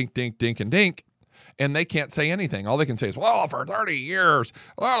dink, dink, dink, dink, and dink, and they can't say anything. All they can say is, well, for 30 years,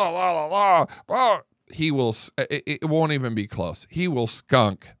 la, la, la, la, la. it won't even be close. He will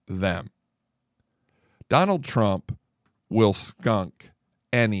skunk them. Donald Trump will skunk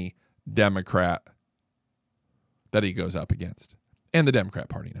any Democrat that he goes up against. And the Democrat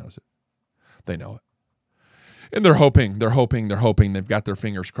Party knows it. They know it. And they're hoping. They've got their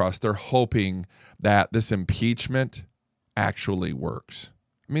fingers crossed. They're hoping that this impeachment actually works.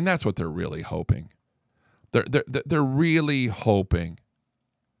 I mean, that's what they're really hoping. They're really hoping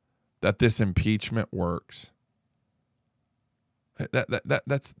that this impeachment works.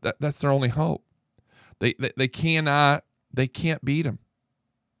 That's their only hope. They can't beat him.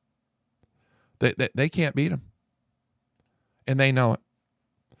 They can't beat him. And they know it.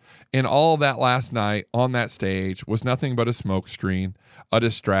 And all that last night on that stage was nothing but a smokescreen, a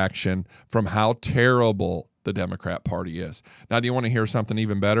distraction from how terrible the Democrat Party is. Now, do you want to hear something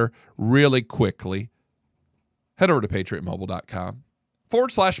even better? Really quickly, head over to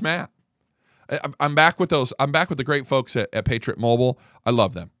patriotmobile.com/Matt. I'm back with those. I'm back with the great folks at Patriot Mobile. I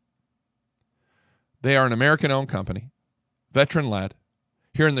love them. They are an American-owned company, veteran-led,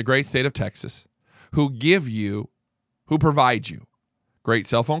 here in the great state of Texas, who provide you great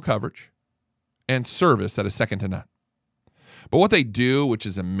cell phone coverage and service that is second to none. But what they do, which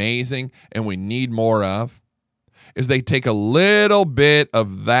is amazing and we need more of, is they take a little bit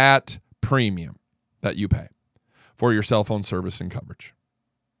of that premium that you pay for your cell phone service and coverage,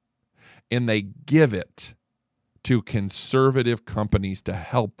 and they give it to conservative companies to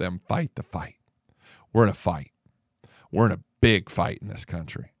help them fight the fight. We're in a fight. We're in a big fight in this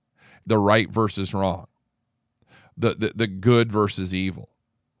country. The right versus wrong. The good versus evil,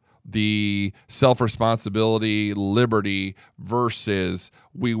 the self-responsibility, liberty versus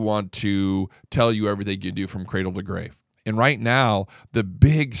we want to tell you everything you do from cradle to grave. And right now, the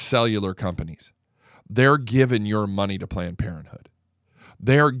big cellular companies, they're giving your money to Planned Parenthood.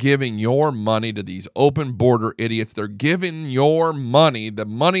 They're giving your money to these open border idiots. They're giving your money, the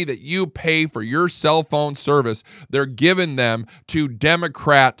money that you pay for your cell phone service, they're giving them to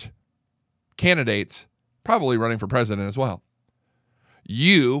Democrat candidates, probably running for president as well.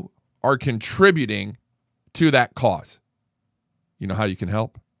 You are contributing to that cause. You know how you can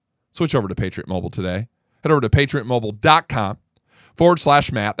help? Switch over to Patriot Mobile today. Head over to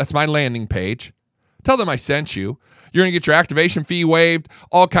patriotmobile.com/Matt. That's my landing page. Tell them I sent you. You're going to get your activation fee waived,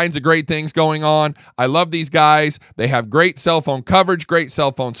 all kinds of great things going on. I love these guys. They have great cell phone coverage, great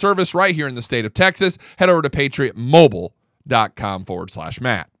cell phone service right here in the state of Texas. Head over to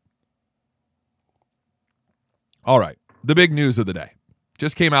patriotmobile.com/Matt. All right, the big news of the day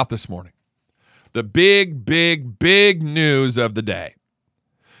just came out this morning. The big news of the day.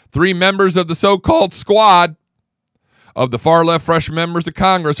 3 members of the so-called squad of the far-left fresh members of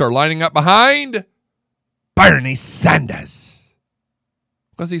Congress are lining up behind Bernie Sanders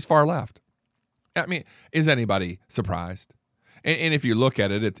because he's far left. I mean, is anybody surprised? And if you look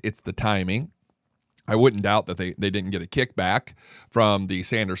at it, it's the timing. I wouldn't doubt that they didn't get a kickback from the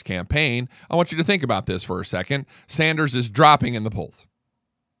Sanders campaign. I want you to think about this for a second. Sanders is dropping in the polls.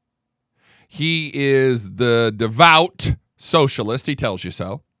 He is the devout socialist. He tells you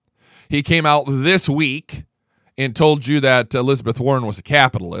so. He came out this week and told you that Elizabeth Warren was a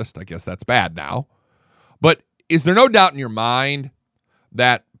capitalist. I guess that's bad now. But is there no doubt in your mind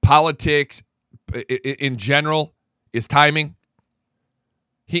that politics in general is timing?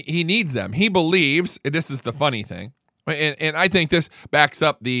 He needs them. He believes, and this is the funny thing, and I think this backs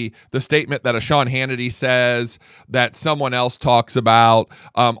up the statement that a Sean Hannity says, that someone else talks about,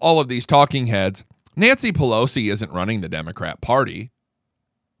 all of these talking heads. Nancy Pelosi isn't running the Democrat Party.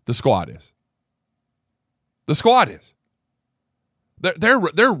 The squad is. The squad is.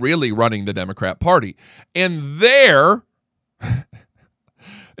 They're really running the Democrat Party. And their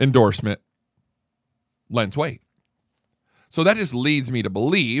endorsement lends weight. So that just leads me to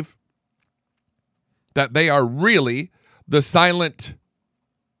believe that they are really the silent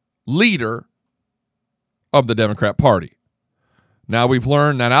leader of the Democrat Party. Now, we've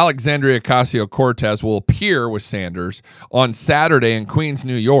learned that Alexandria Ocasio-Cortez will appear with Sanders on Saturday in Queens,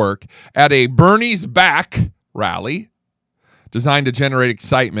 New York, at a Bernie's Back rally designed to generate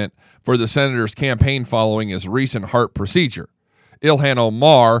excitement for the senator's campaign following his recent heart procedure. Ilhan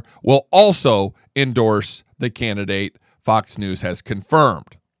Omar will also endorse the candidate, Fox News has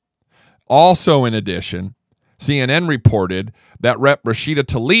confirmed. Also, in addition, CNN reported that Rep. Rashida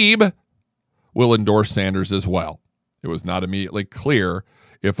Tlaib will endorse Sanders as well. It was not immediately clear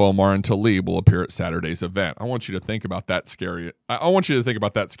if Omar and Tlaib will appear at Saturday's event. I want you to think about that scariness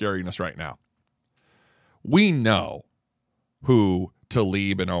right now. We know who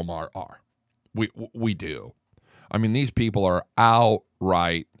Tlaib and Omar are. We do. I mean, these people are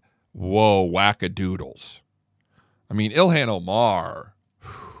outright Whoa, wackadoodles. I mean, Ilhan Omar,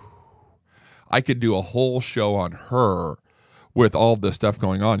 I could do a whole show on her with all of this stuff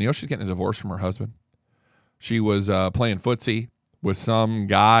going on. You know, she's getting a divorce from her husband. She was playing footsie with some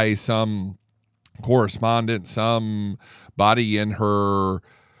guy, some correspondent, somebody in her,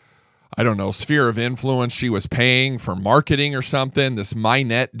 I don't know, sphere of influence she was paying for marketing or something, this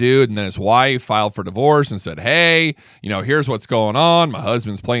MyNet dude, and then his wife filed for divorce and said, hey, you know, here's what's going on. My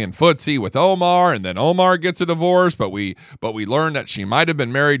husband's playing footsie with Omar, and then Omar gets a divorce, but we learned that she might have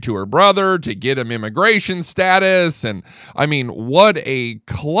been married to her brother to get him immigration status. And I mean, what a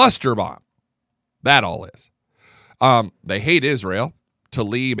cluster bomb that all is. They hate Israel.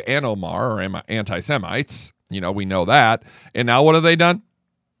 Tlaib and Omar are anti-Semites. You know, we know that. And now what have they done?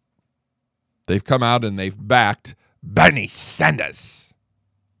 They've come out and they've backed Bernie Sanders.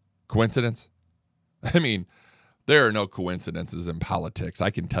 Coincidence? I mean, there are no coincidences in politics. I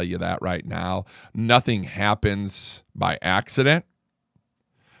can tell you that right now. Nothing happens by accident.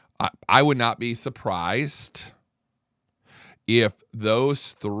 I would not be surprised if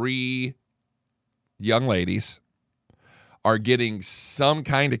those three young ladies are getting some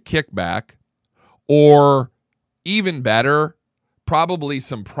kind of kickback, or even better, probably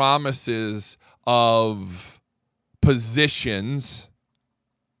some promises of positions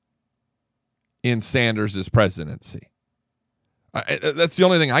in Sanders' presidency. That's the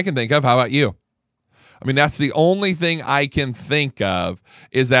only thing I can think of. How about you? I mean, that's the only thing I can think of,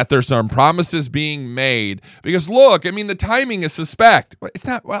 is that there's some promises being made. Because look, I mean, the timing is suspect. It's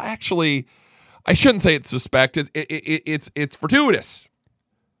not, well, actually, I shouldn't say it's suspect. It's fortuitous.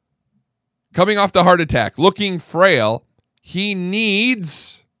 Coming off the heart attack, looking frail, he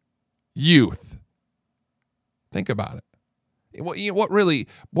needs youth. Think about it.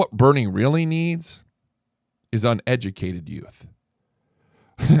 What Bernie really needs is uneducated youth.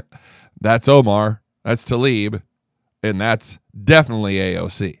 That's Omar, that's Tlaib, and that's definitely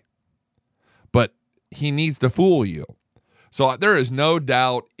AOC. But he needs to fool you. So there is no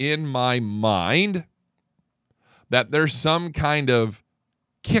doubt in my mind that there's some kind of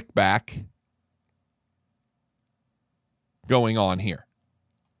kickback going on here.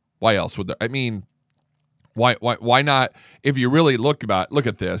 Why else would there? I mean, why not? If you really look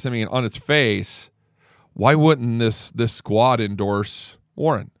at this, I mean, on its face, why wouldn't this squad endorse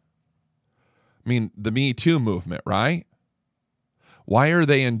Warren? I mean, the Me Too movement, right? Why are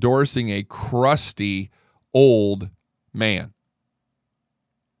they endorsing a crusty old man?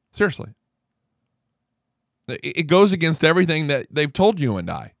 Seriously. It goes against everything that they've told you and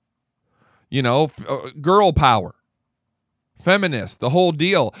I. You know, girl power, feminist, the whole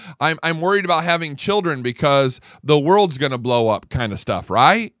deal. I'm worried about having children because the world's going to blow up kind of stuff,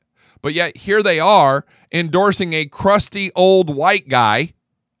 right? But yet here they are endorsing a crusty old white guy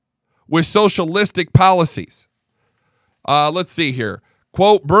with socialistic policies. Let's see here.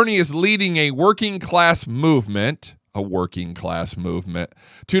 Quote, Bernie is leading a working class movement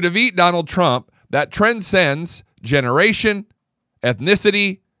to defeat Donald Trump that transcends generation,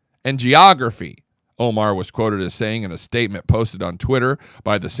 ethnicity, and geography, Omar was quoted as saying in a statement posted on Twitter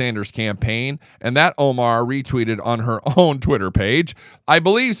by the Sanders campaign, and that Omar retweeted on her own Twitter page. I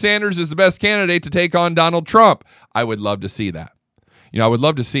believe Sanders is the best candidate to take on Donald Trump. I would love to see that. You know, I would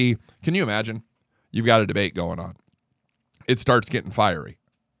love to see, can you imagine? You've got a debate going on. It starts getting fiery.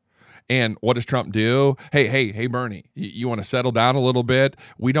 And what does Trump do? Hey, Bernie, you want to settle down a little bit?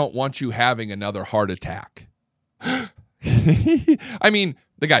 We don't want you having another heart attack. I mean,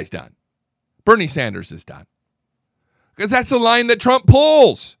 the guy's done. Bernie Sanders is done. Because that's the line that Trump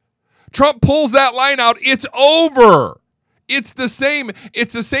pulls. Trump pulls that line out. It's over. It's the same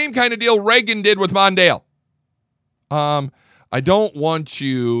kind of deal Reagan did with Mondale. I don't want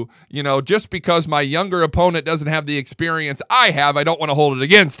you, just because my younger opponent doesn't have the experience I have, I don't want to hold it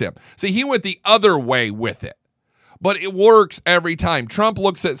against him. See, he went the other way with it. But it works every time. Trump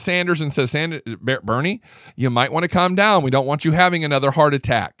looks at Sanders and says, Bernie, you might want to calm down. We don't want you having another heart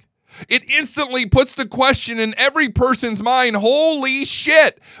attack. It instantly puts the question in every person's mind, holy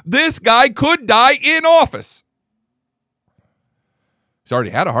shit, this guy could die in office. He's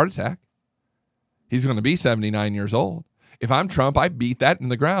already had a heart attack. He's going to be 79 years old. If I'm Trump, I beat that in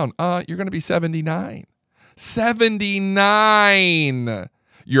the ground. You're going to be 79. 79.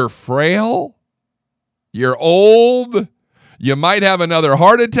 You're frail. You're old. You might have another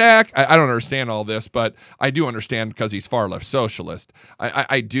heart attack. I don't understand all this, but I do understand because he's far left socialist.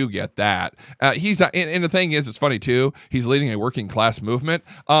 I do get that. And the thing is, it's funny too. He's leading a working class movement.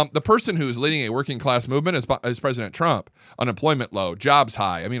 The person who's leading a working class movement is President Trump. Unemployment low, jobs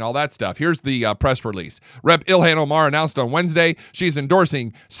high. I mean, all that stuff. Here's the press release. Rep. Ilhan Omar announced on Wednesday she's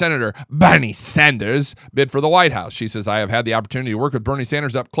endorsing Senator Bernie Sanders' bid for the White House. She says, I have had the opportunity to work with Bernie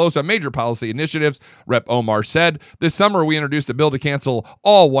Sanders up close on major policy initiatives. Rep. Omar said, this summer we introduced a bill to cancel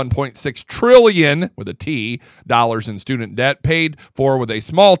all $1.6 trillion, with a T, dollars in student debt paid for with a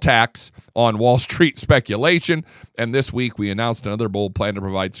small tax on Wall Street speculation. And this week we announced another bold plan to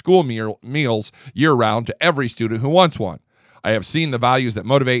provide school meals year-round to every student who wants one. I have seen the values that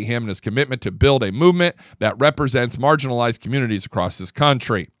motivate him and his commitment to build a movement that represents marginalized communities across this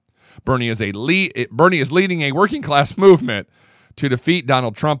country. Bernie is leading a working class movement to defeat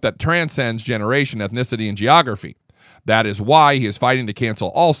Donald Trump that transcends generation, ethnicity, and geography. That is why he is fighting to cancel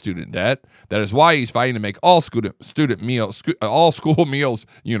all student debt. That is why he's fighting to make all school meals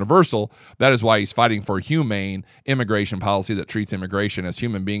universal. That is why he's fighting for humane immigration policy that treats immigration as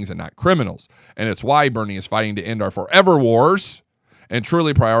human beings and not criminals. And it's why Bernie is fighting to end our forever wars and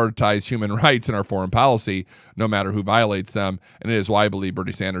truly prioritize human rights in our foreign policy, no matter who violates them. And it is why I believe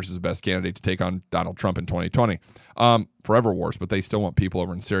Bernie Sanders is the best candidate to take on Donald Trump in 2020. Forever wars, but they still want people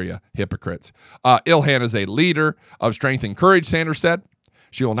over in Syria. Hypocrites. Ilhan is a leader of strength and courage, Sanders said.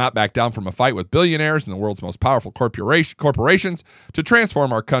 She will not back down from a fight with billionaires and the world's most powerful corporations to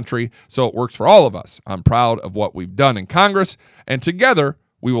transform our country so it works for all of us. I'm proud of what we've done in Congress, and together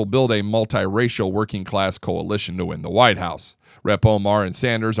we will build a multiracial working class coalition to win the White House. Rep. Omar and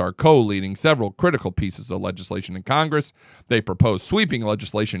Sanders are co-leading several critical pieces of legislation in Congress. They proposed sweeping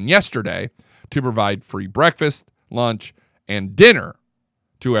legislation yesterday to provide free breakfast, lunch, and dinner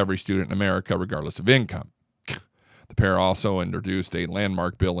to every student in America, regardless of income. The pair also introduced a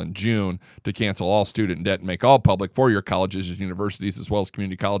landmark bill in June to cancel all student debt and make all public four-year colleges and universities, as well as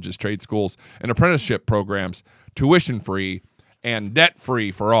community colleges, trade schools, and apprenticeship programs tuition-free and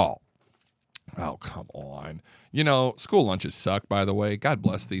debt-free for all. Oh, come on. You know, school lunches suck, by the way. God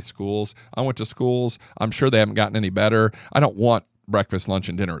bless these schools. I went to schools. I'm sure they haven't gotten any better. I don't want breakfast, lunch,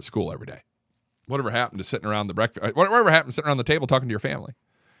 and dinner at school every day. Whatever happened to sitting around the table talking to your family?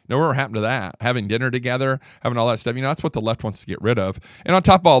 You know, whatever happened to that? Having dinner together, having all that stuff. You know, that's what the left wants to get rid of. And on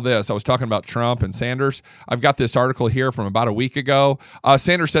top of all this, I was talking about Trump and Sanders. I've got this article here from about a week ago.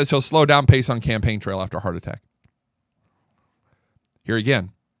 Sanders says he'll slow down pace on campaign trail after a heart attack. Here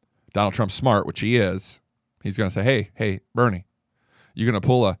again, Donald Trump's smart, which he is. He's going to say, hey, Bernie, you going to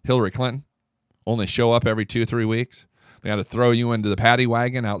pull a Hillary Clinton? Only show up every 2-3 weeks? They got to throw you into the paddy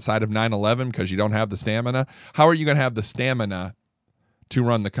wagon outside of 9/11 because you don't have the stamina? How are you going to have the stamina to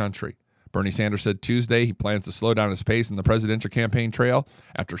run the country? Bernie Sanders said Tuesday he plans to slow down his pace in the presidential campaign trail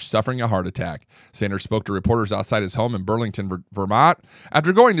after suffering a heart attack. Sanders spoke to reporters outside his home in Burlington, Vermont,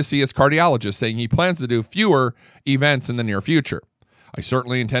 after going to see his cardiologist, saying he plans to do fewer events in the near future. I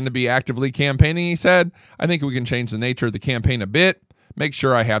certainly intend to be actively campaigning, he said. I think we can change the nature of the campaign a bit, make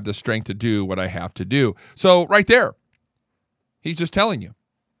sure I have the strength to do what I have to do. So right there, he's just telling you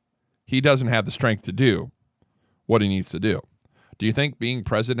he doesn't have the strength to do what he needs to do. Do you think being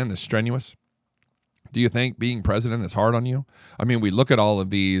president is strenuous? Do you think being president is hard on you? I mean, we look at all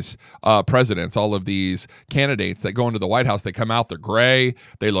of these presidents, all of these candidates that go into the White House. They come out, they're gray,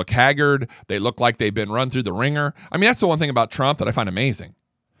 they look haggard, they look like they've been run through the ringer. I mean, that's the one thing about Trump that I find amazing.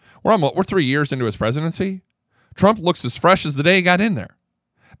 We're 3 years into his presidency. Trump looks as fresh as the day he got in there.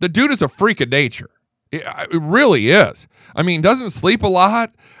 The dude is a freak of nature. It really is. I mean, doesn't sleep a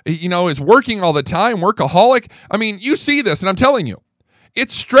lot, you know, is working all the time, workaholic. I mean, you see this, and I'm telling you,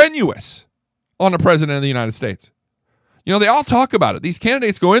 it's strenuous on the president of the United States. You know, they all talk about it. These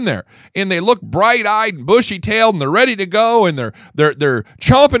candidates go in there and they look bright-eyed and bushy-tailed and they're ready to go and they're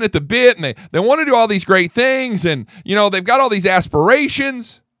chomping at the bit and they want to do all these great things and, you know, they've got all these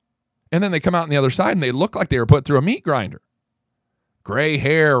aspirations. And then they come out on the other side and they look like they were put through a meat grinder. Gray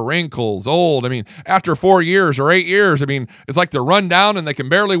hair, wrinkles, old. I mean, after 4 years or 8 years, I mean, it's like they're run down and they can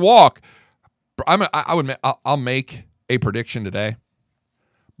barely walk. I'll make a prediction today.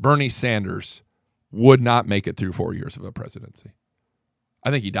 Bernie Sanders would not make it through 4 years of a presidency.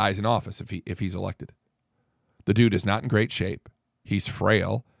 I think he dies in office if he's elected. The dude is not in great shape. He's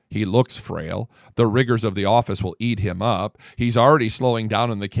frail. He looks frail. The rigors of the office will eat him up. He's already slowing down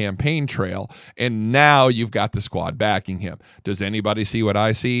on the campaign trail. And now you've got the squad backing him. Does anybody see what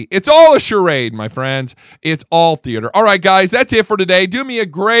I see? It's all a charade, my friends. It's all theater. All right, guys, that's it for today. Do me a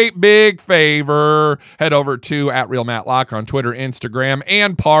great big favor. Head over to @RealMattLock on Twitter, Instagram,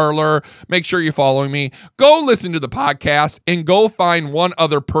 and Parler. Make sure you're following me. Go listen to the podcast and go find one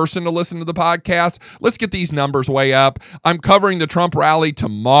other person to listen to the podcast. Let's get these numbers way up. I'm covering the Trump rally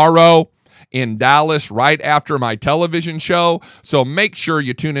tomorrow in Dallas right after my television show, so make sure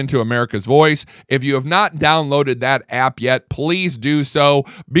you tune into America's Voice. If you have not downloaded that app yet, please do so.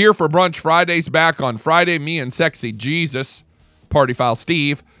 Beer for Brunch Fridays back on Friday. Me and Sexy Jesus, Party Foul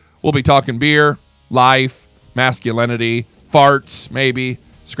Steve, will be talking beer, life, masculinity, farts, maybe,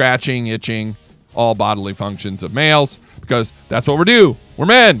 scratching, itching, all bodily functions of males, because that's what we do. We're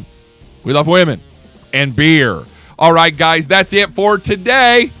men. We love women and beer. All right, guys, that's it for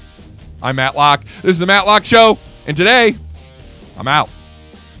today. I'm Matt Locke. This is the Matt Locke Show, and today, I'm out.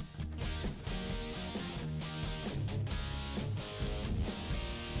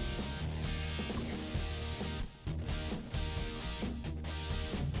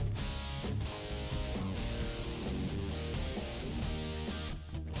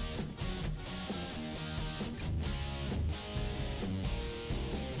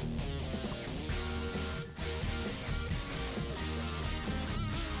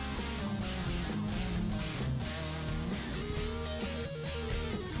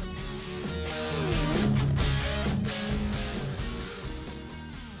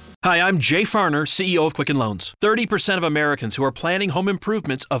 Hi, I'm Jay Farner, CEO of Quicken Loans. 30% of Americans who are planning home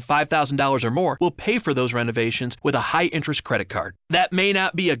improvements of $5,000 or more will pay for those renovations with a high-interest credit card. That may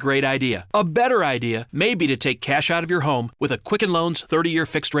not be a great idea. A better idea may be to take cash out of your home with a Quicken Loans 30-year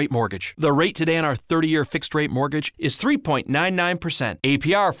fixed-rate mortgage. The rate today on our 30-year fixed-rate mortgage is 3.99%,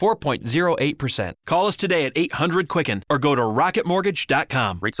 APR 4.08%. Call us today at 800-QUICKEN or go to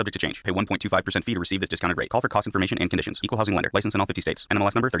rocketmortgage.com. Rate subject to change. Pay 1.25% fee to receive this discounted rate. Call for cost information and conditions. Equal housing lender. License in all 50 states.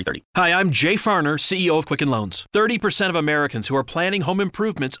 NMLS number 3030. Hi, I'm Jay Farner, CEO of Quicken Loans. 30% of Americans who are planning home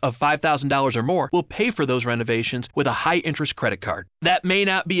improvements of $5,000 or more will pay for those renovations with a high-interest credit card. That may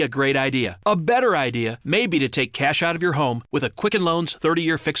not be a great idea. A better idea may be to take cash out of your home with a Quicken Loans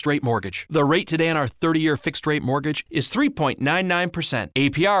 30-year fixed-rate mortgage. The rate today on our 30-year fixed-rate mortgage is 3.99%,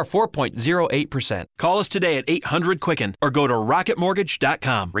 APR 4.08%. Call us today at 800-QUICKEN or go to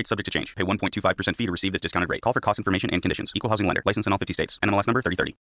rocketmortgage.com. Rate subject to change. Pay 1.25% fee to receive this discounted rate. Call for cost information and conditions. Equal housing lender. License in all 50 states. NMLS number 3030.